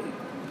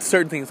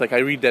certain things, like I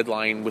read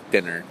Deadline with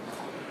dinner.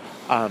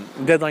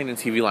 Deadline and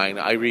TV Line.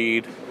 I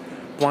read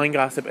Blind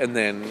Gossip and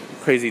then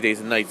Crazy Days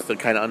and Nights to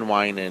kind of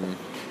unwind and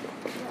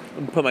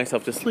put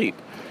myself to sleep.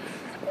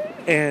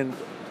 And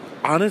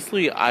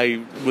honestly,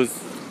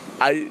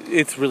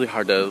 it's really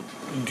hard to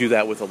do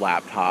that with a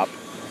laptop.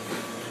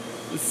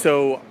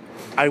 So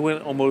I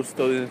went almost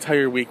the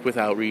entire week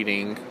without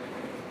reading,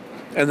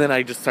 and then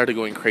I just started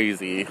going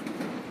crazy.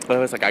 I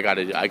was like, I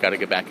gotta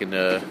get back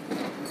into.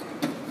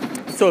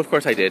 So of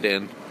course I did,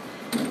 and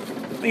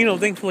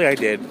thankfully I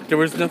did. There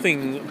was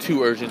nothing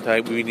too urgent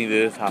that we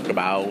needed to talk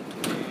about,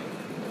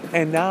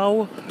 and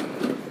now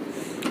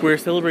we're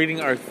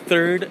celebrating our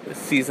 3rd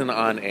season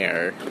on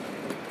air.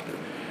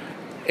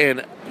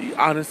 And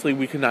honestly,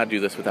 we could not do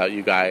this without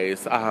you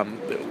guys.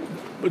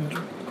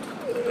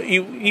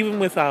 even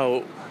with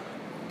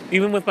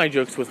my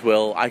jokes with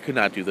Will, I could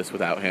not do this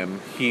without him.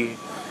 He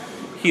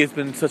has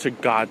been such a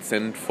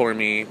godsend for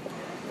me.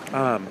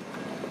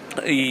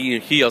 He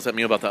yells at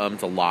me about the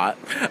ums a lot.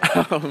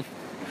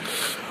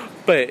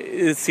 But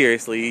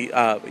seriously,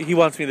 he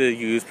wants me to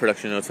use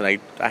production notes, and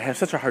I have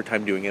such a hard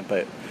time doing it,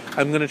 but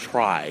I'm going to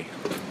try.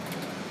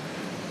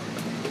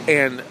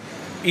 And,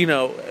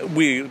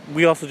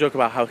 we also joke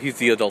about how he's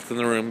the adult in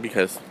the room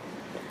because,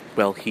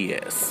 well, he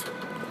is.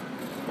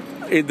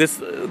 This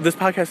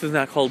podcast is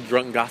not called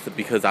Drunk Gossip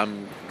because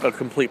I'm a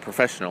complete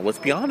professional. Let's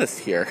be honest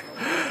here.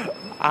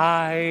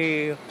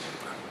 I'm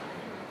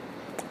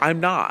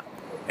not.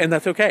 And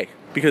that's okay,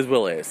 because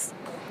Will is.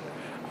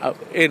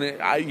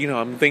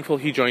 I'm thankful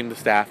he joined the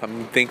staff.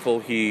 I'm thankful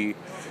he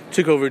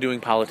took over doing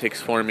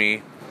politics for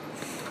me.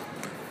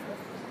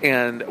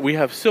 And we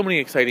have so many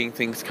exciting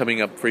things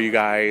coming up for you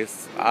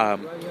guys.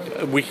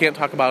 We can't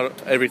talk about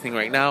everything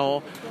right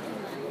now,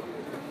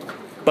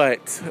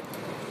 but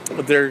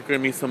there are going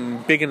to be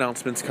some big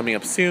announcements coming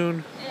up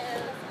soon.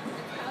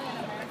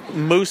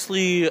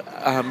 Mostly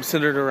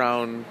centered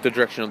around the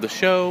direction of the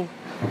show,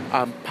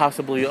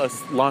 possibly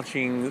us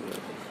launching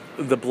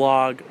the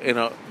blog in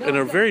a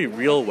very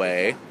real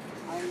way,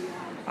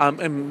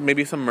 and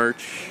maybe some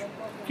merch.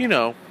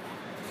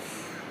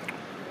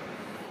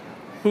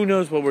 Who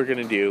knows what we're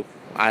gonna do?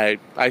 I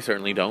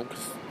certainly don't,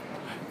 'cause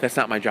that's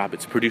not my job.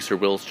 It's producer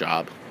Will's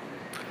job.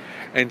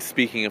 And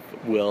speaking of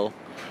Will,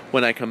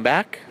 when I come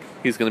back,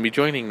 he's gonna be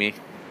joining me.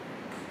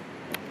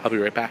 I'll be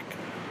right back.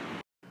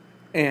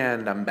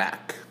 And I'm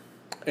back.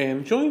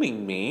 And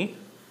joining me,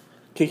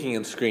 kicking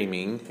and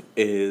screaming,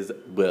 is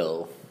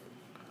Will.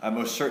 I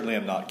most certainly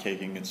am not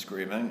kicking and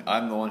screaming.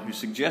 I'm the one who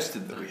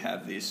suggested that we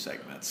have these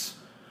segments.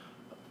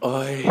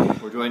 Or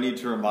do I need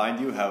to remind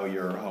you how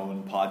your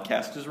own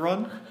podcast is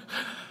run?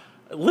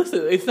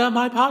 Listen, it's not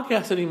my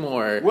podcast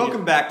anymore.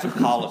 Welcome back to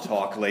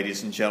Politalk,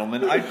 ladies and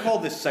gentlemen. I'd call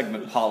this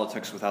segment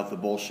Politics Without the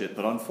Bullshit,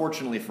 but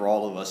unfortunately for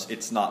all of us,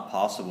 it's not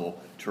possible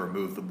to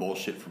remove the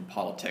bullshit from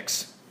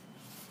politics.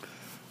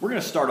 We're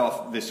going to start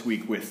off this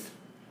week with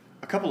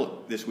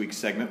this week's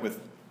segment with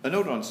a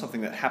note on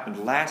something that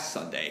happened last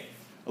Sunday,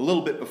 a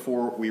little bit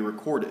before we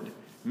recorded.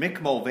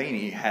 Mick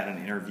Mulvaney had an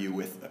interview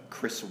with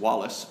Chris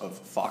Wallace of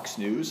Fox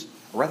News,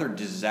 a rather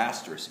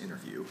disastrous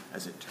interview,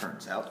 as it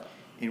turns out,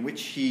 in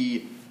which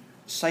he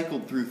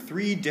cycled through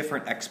 3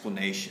 different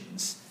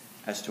explanations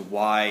as to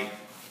why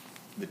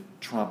the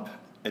Trump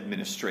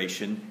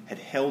administration had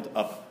held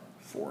up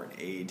foreign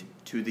aid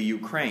to the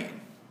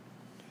Ukraine.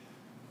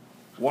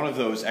 One of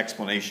those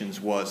explanations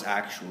was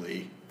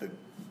actually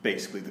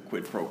basically the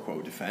quid pro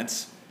quo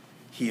defense,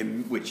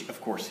 which,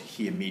 of course,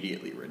 he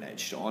immediately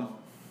reneged on.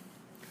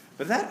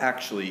 But that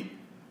actually,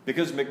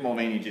 because Mick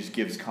Mulvaney just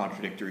gives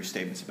contradictory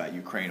statements about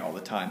Ukraine all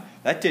the time,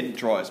 that didn't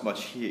draw as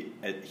much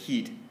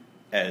heat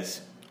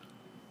as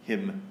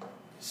him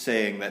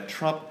saying that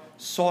Trump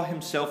saw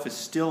himself as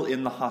still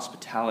in the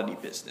hospitality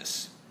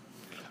business.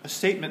 A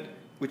statement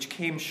which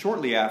came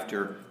shortly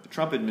after the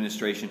Trump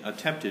administration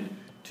attempted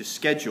to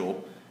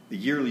schedule the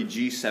yearly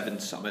G7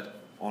 summit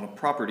on a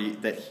property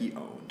that he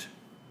owned.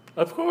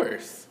 Of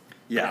course.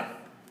 Yeah,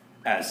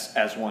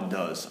 as one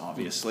does,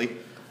 obviously.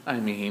 I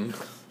mean,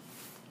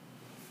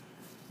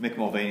 Mick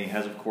Mulvaney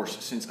has, of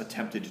course, since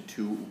attempted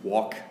to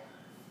walk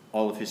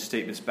all of his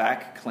statements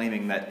back,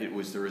 claiming that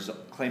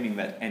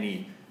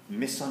any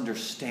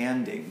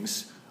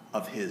misunderstandings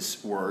of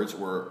his words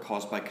were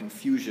caused by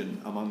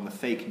confusion among the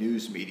fake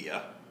news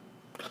media.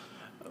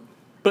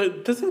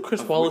 But doesn't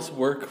Chris Wallace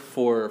work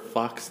for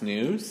Fox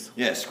News?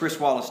 Yes, Chris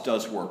Wallace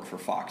does work for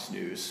Fox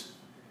News.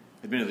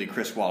 Admittedly,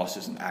 Chris Wallace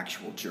is an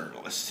actual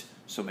journalist,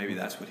 so maybe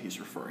that's what he's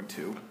referring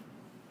to.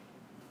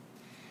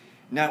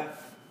 Now,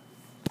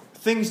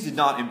 things did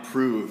not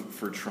improve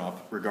for Trump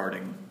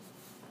regarding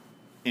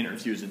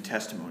interviews and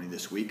testimony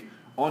this week.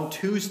 On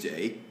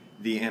Tuesday,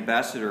 the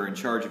ambassador in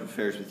charge of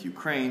affairs with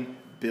Ukraine,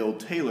 Bill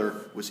Taylor,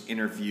 was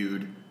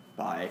interviewed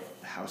by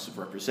the House of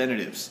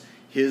Representatives.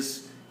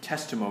 His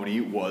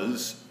testimony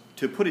was,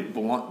 to put it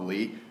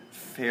bluntly,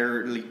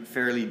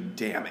 fairly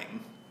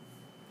damning.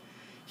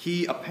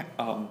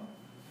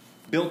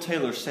 Bill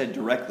Taylor said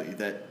directly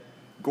that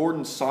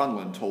Gordon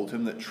Sondland told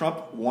him that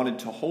Trump wanted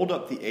to hold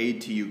up the aid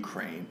to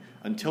Ukraine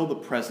until the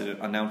president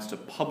announced a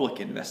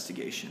public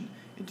investigation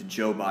into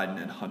Joe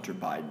Biden and Hunter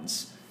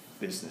Biden's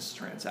business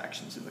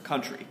transactions in the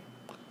country.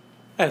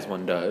 As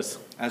one does.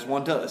 As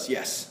one does,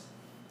 yes.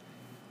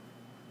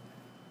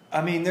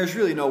 I mean, there's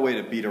really no way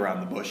to beat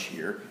around the bush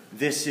here.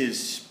 This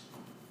is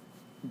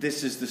the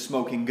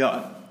smoking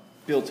gun.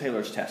 Bill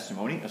Taylor's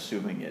testimony,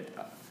 assuming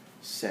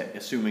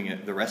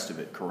the rest of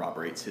it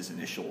corroborates his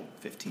initial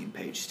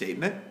 15-page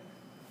statement.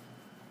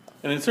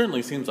 And it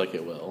certainly seems like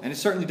it will. And it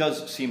certainly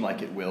does seem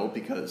like it will,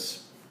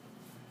 because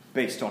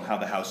based on how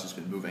the House has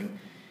been moving,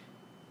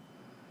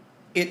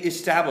 it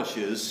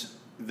establishes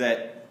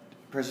that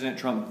President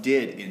Trump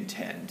did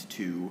intend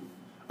to,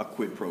 a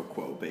quid pro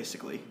quo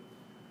basically,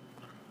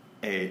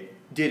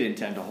 did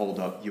intend to hold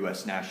up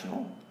U.S.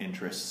 national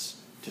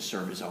interests to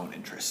serve his own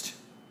interest.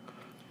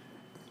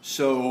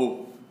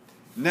 So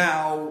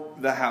Now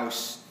the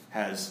House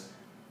has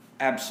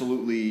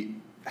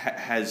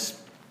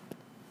has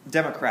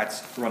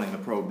Democrats running the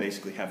probe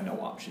basically have no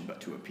option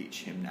but to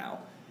impeach him now,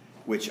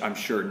 which I'm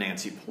sure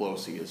Nancy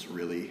Pelosi is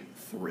really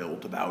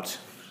thrilled about.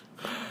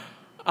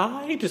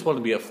 I just want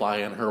to be a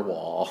fly on her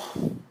wall.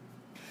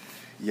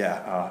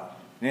 Yeah,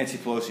 Nancy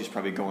Pelosi is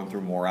probably going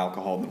through more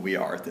alcohol than we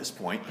are at this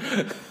point.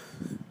 I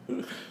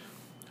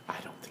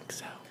don't think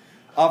so.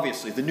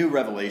 Obviously, the new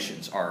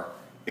revelations are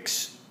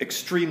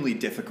extremely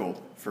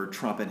difficult for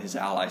Trump and his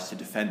allies to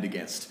defend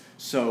against,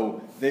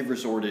 so they've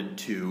resorted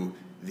to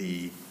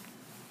the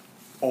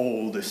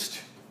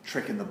oldest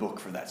trick in the book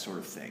for that sort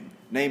of thing,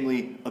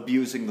 namely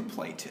abusing the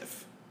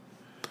plaintiff.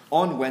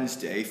 On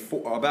Wednesday,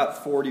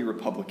 about 40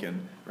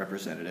 Republican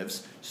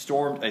representatives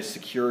stormed a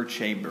secure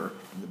chamber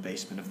in the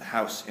basement of the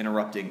House,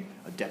 interrupting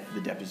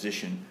the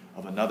deposition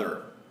of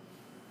another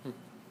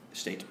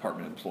State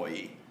Department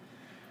employee.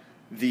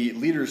 The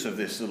leaders of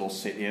this little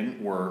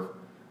sit-in were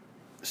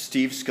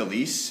Steve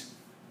Scalise,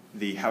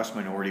 the House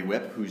Minority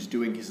Whip, who's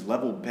doing his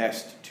level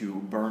best to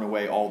burn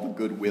away all the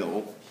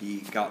goodwill he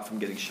got from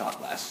getting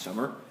shot last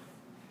summer,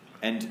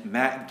 and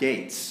Matt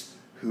Gaetz,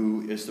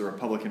 who is the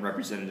Republican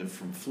representative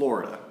from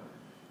Florida,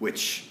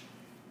 which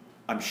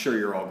I'm sure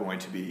you're all going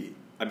to be,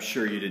 I'm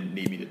sure you didn't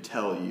need me to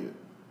tell you,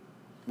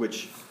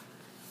 which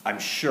I'm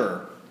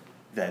sure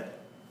that,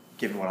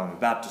 given what I'm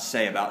about to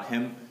say about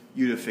him,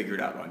 you'd have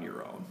figured out on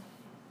your own.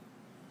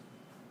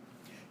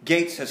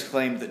 Gaetz has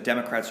claimed that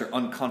Democrats are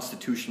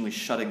unconstitutionally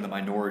shutting the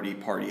minority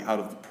party out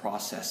of the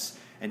process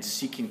and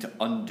seeking to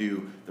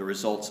undo the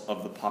results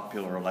of the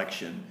popular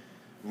election,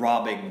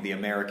 robbing the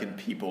American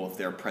people of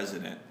their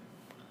president.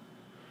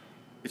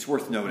 It's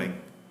worth noting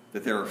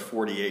that there are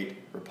 48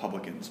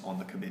 Republicans on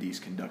the committees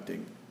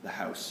conducting the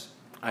House.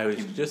 I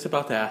was just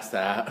about to ask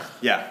that.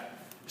 Yeah.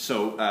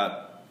 So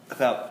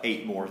about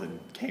 8 more than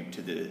came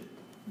to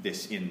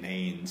this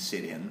inane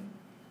sit-in.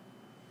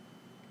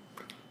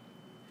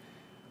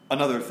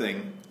 Another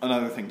thing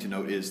to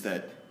note is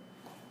that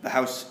the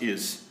House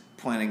is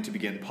planning to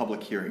begin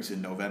public hearings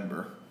in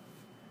November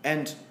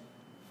and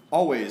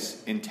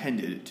always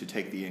intended to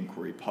take the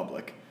inquiry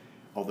public,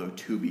 although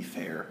to be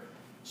fair,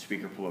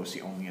 Speaker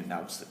Pelosi only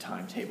announced the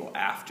timetable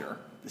after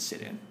the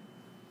sit-in.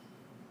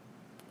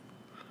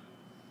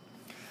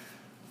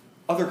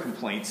 Other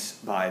complaints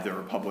by the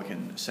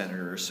Republican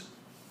senators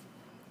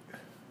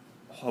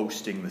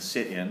hosting the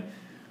sit-in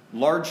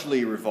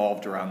largely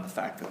revolved around the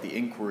fact that the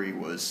inquiry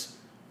was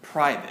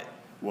private,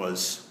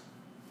 was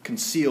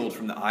concealed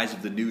from the eyes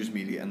of the news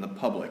media and the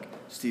public.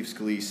 Steve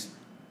Scalise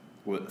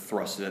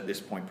thrusted at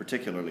this point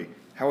particularly.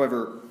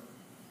 However,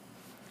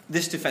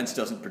 this defense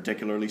doesn't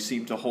particularly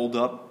seem to hold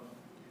up.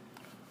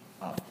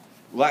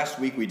 Last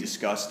week we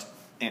discussed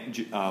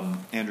Andrew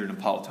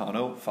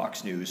Napolitano,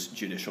 Fox News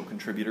judicial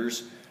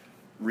contributors,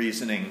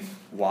 reasoning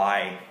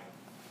why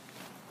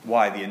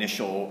the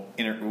initial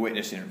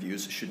witness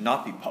interviews should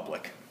not be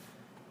public.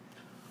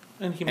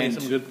 And he made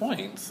some good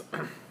points.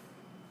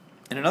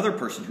 And another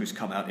person who's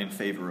come out in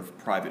favor of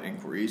private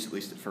inquiries, at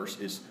least at first,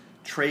 is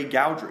Trey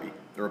Gowdry,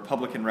 the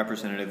Republican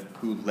representative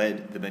who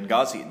led the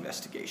Benghazi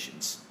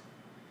investigations.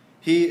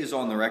 He is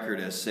on the record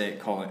as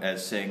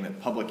saying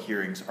that public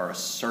hearings are a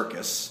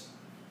circus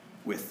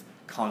with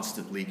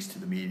constant leaks to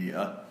the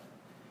media,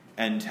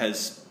 and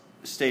has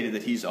stated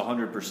that he's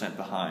 100%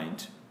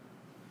 behind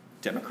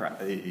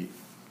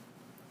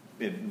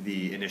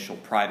the initial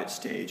private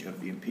stage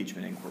of the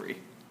impeachment inquiry.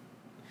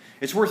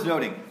 It's worth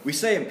noting, we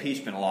say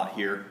impeachment a lot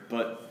here,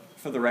 but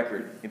for the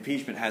record,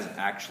 impeachment hasn't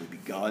actually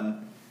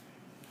begun.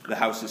 The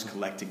House is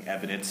collecting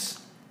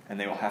evidence, and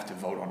they will have to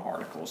vote on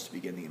articles to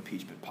begin the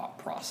impeachment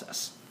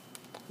process.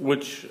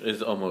 Which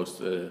is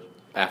almost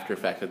after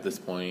fact at this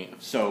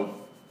point.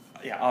 So,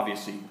 yeah,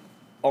 obviously,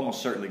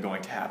 almost certainly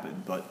going to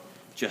happen, but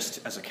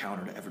just as a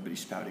counter to everybody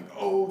spouting,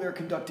 oh, they're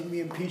conducting the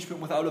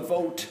impeachment without a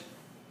vote.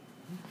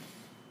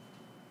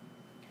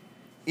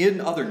 In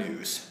other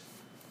news,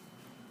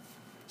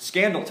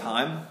 scandal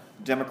time,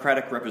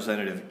 Democratic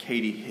Representative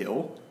Katie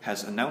Hill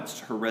has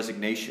announced her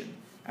resignation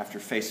after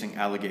facing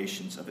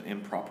allegations of an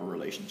improper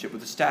relationship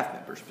with a staff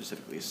member,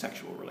 specifically a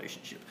sexual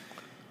relationship.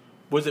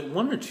 Was it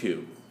 1 or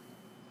 2?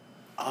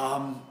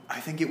 I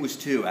think it was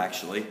 2,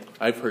 actually.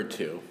 I've heard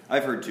 2.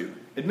 I've heard 2.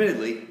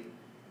 Admittedly,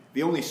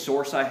 the only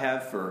source I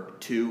have for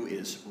 2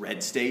 is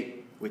Red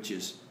State, which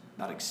is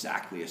not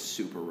exactly a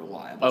super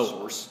reliable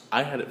source.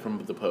 I had it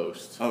from the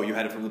Post. Oh, you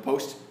had it from the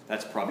Post?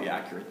 That's probably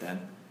accurate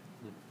then.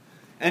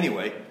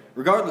 Anyway,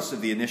 regardless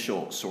of the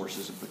initial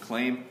sources of the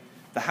claim,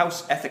 the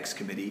House Ethics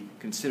Committee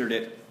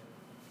considered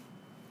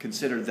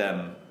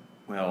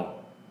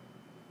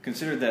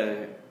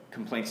the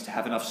complaints to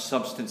have enough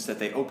substance that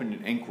they opened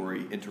an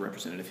inquiry into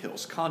Representative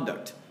Hill's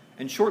conduct,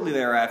 and shortly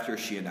thereafter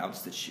she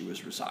announced that she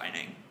was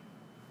resigning.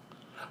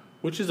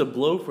 Which is a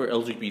blow for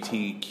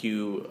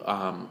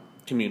LGBTQ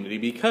community,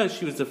 because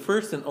she was the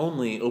first and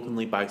only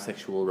openly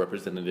bisexual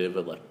representative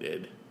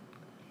elected.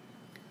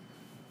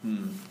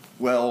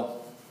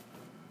 Well,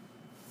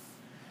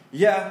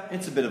 yeah,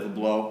 it's a bit of a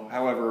blow.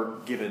 However,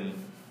 given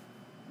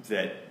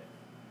that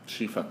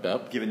She fucked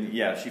up?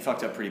 She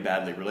fucked up pretty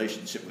badly.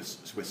 Relationship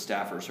with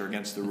staffers are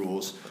against the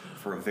rules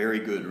for a very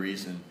good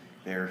reason.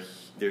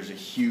 There's a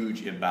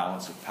huge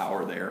imbalance of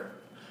power there.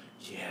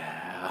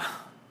 Yeah.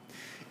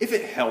 If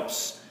it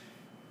helps,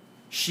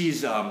 she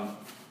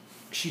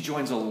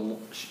joins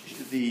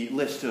the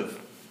list of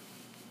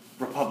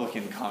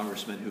Republican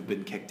congressmen who've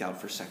been kicked out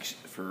for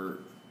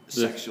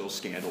sexual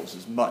scandals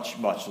is much,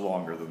 much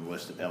longer than the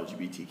list of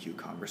LGBTQ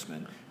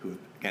congressmen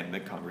and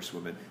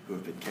congresswomen who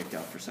have been kicked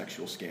out for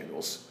sexual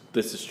scandals.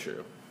 This is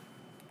true.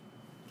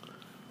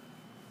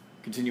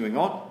 Continuing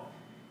on,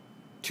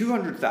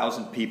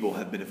 200,000 people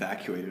have been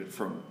evacuated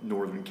from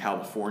Northern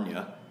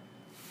California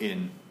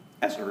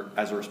as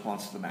a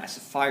response to the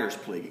massive fires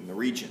plaguing the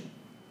region.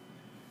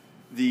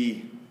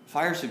 The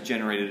fires have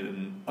generated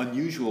an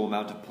unusual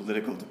amount of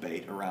political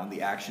debate around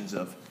the actions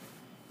of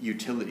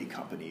utility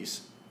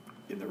companies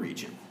in the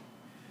region.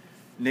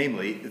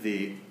 Namely,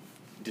 the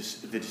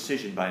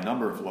decision by a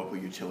number of local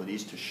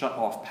utilities to shut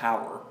off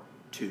power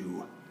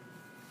to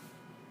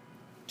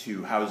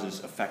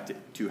houses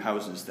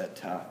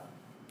that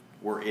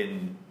were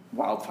in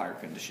wildfire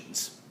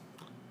conditions.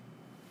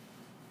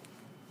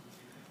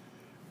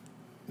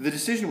 The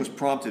decision was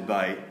prompted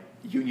by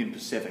Union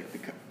Pacific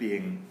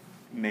being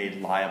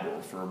made liable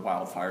for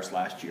wildfires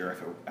last year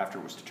after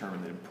it was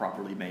determined that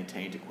improperly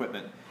maintained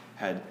equipment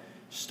had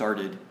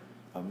started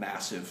a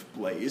massive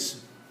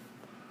blaze.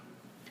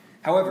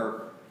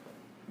 However,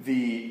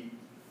 the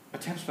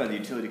attempts by the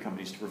utility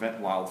companies to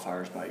prevent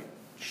wildfires by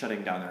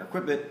shutting down their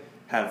equipment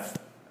have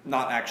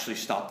not actually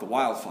stopped the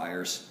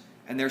wildfires,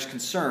 and there's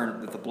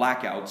concern that the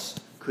blackouts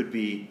could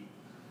be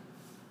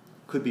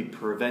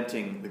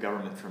preventing the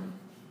government from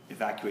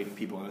evacuating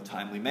people in a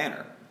timely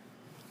manner.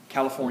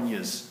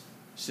 California's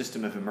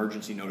system of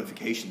emergency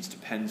notifications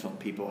depends on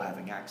people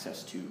having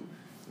access to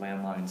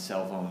landlines,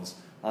 cell phones,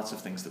 lots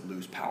of things that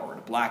lose power in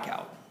a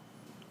blackout.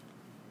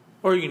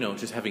 Or,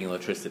 just having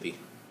electricity.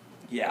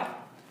 Yeah.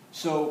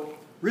 So,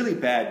 really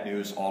bad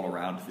news all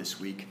around this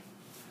week.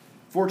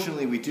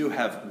 Fortunately, we do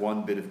have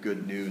one bit of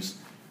good news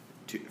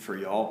for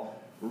y'all.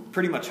 We're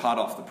pretty much hot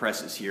off the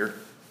presses here.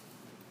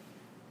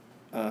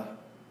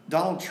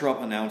 Donald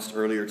Trump announced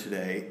earlier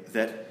today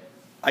that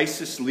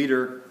ISIS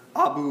leader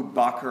Abu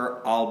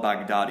Bakr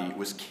al-Baghdadi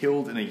was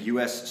killed in a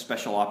U.S.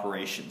 Special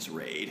Operations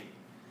raid.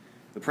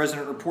 The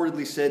president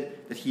reportedly said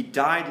that he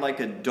died like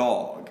a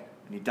dog,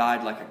 and he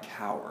died like a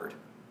coward.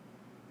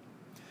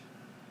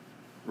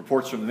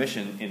 Reports from the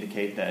mission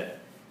indicate that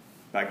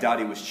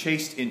Baghdadi was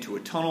chased into a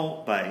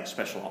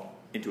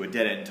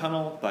dead-end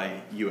tunnel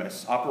by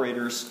U.S.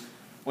 operators.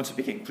 Once it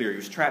became clear he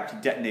was trapped, he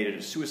detonated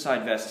a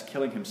suicide vest,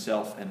 killing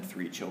himself and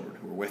 3 children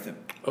who were with him.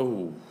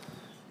 Oh.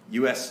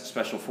 U.S.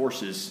 Special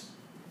Forces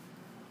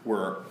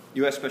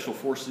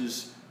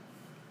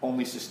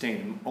only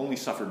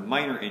suffered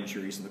minor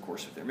injuries in the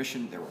course of their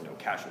mission. There were no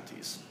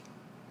casualties.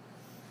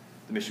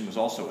 The mission was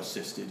also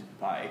assisted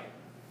by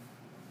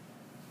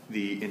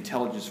the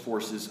intelligence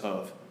forces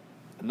of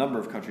a number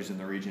of countries in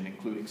the region,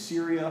 including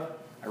Syria,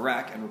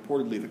 Iraq, and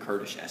reportedly the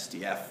Kurdish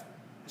SDF,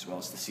 as well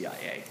as the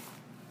CIA.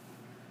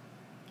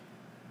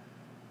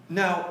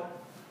 Now,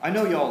 I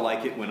know y'all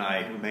like it when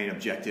I remain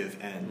objective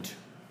and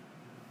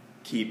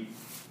keep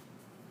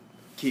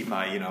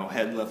my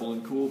head level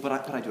and cool, but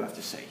I do have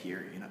to say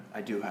here,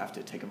 I do have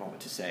to take a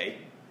moment to say,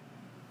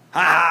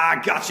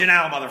 ha! Gotcha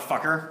now,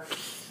 motherfucker.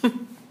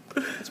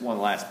 That's one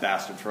last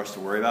bastard for us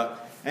to worry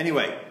about.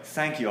 Anyway,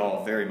 thank you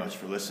all very much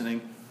for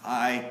listening.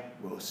 I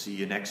will see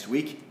you next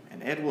week,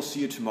 and Ed will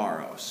see you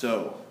tomorrow.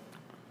 So,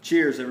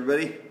 cheers,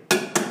 everybody.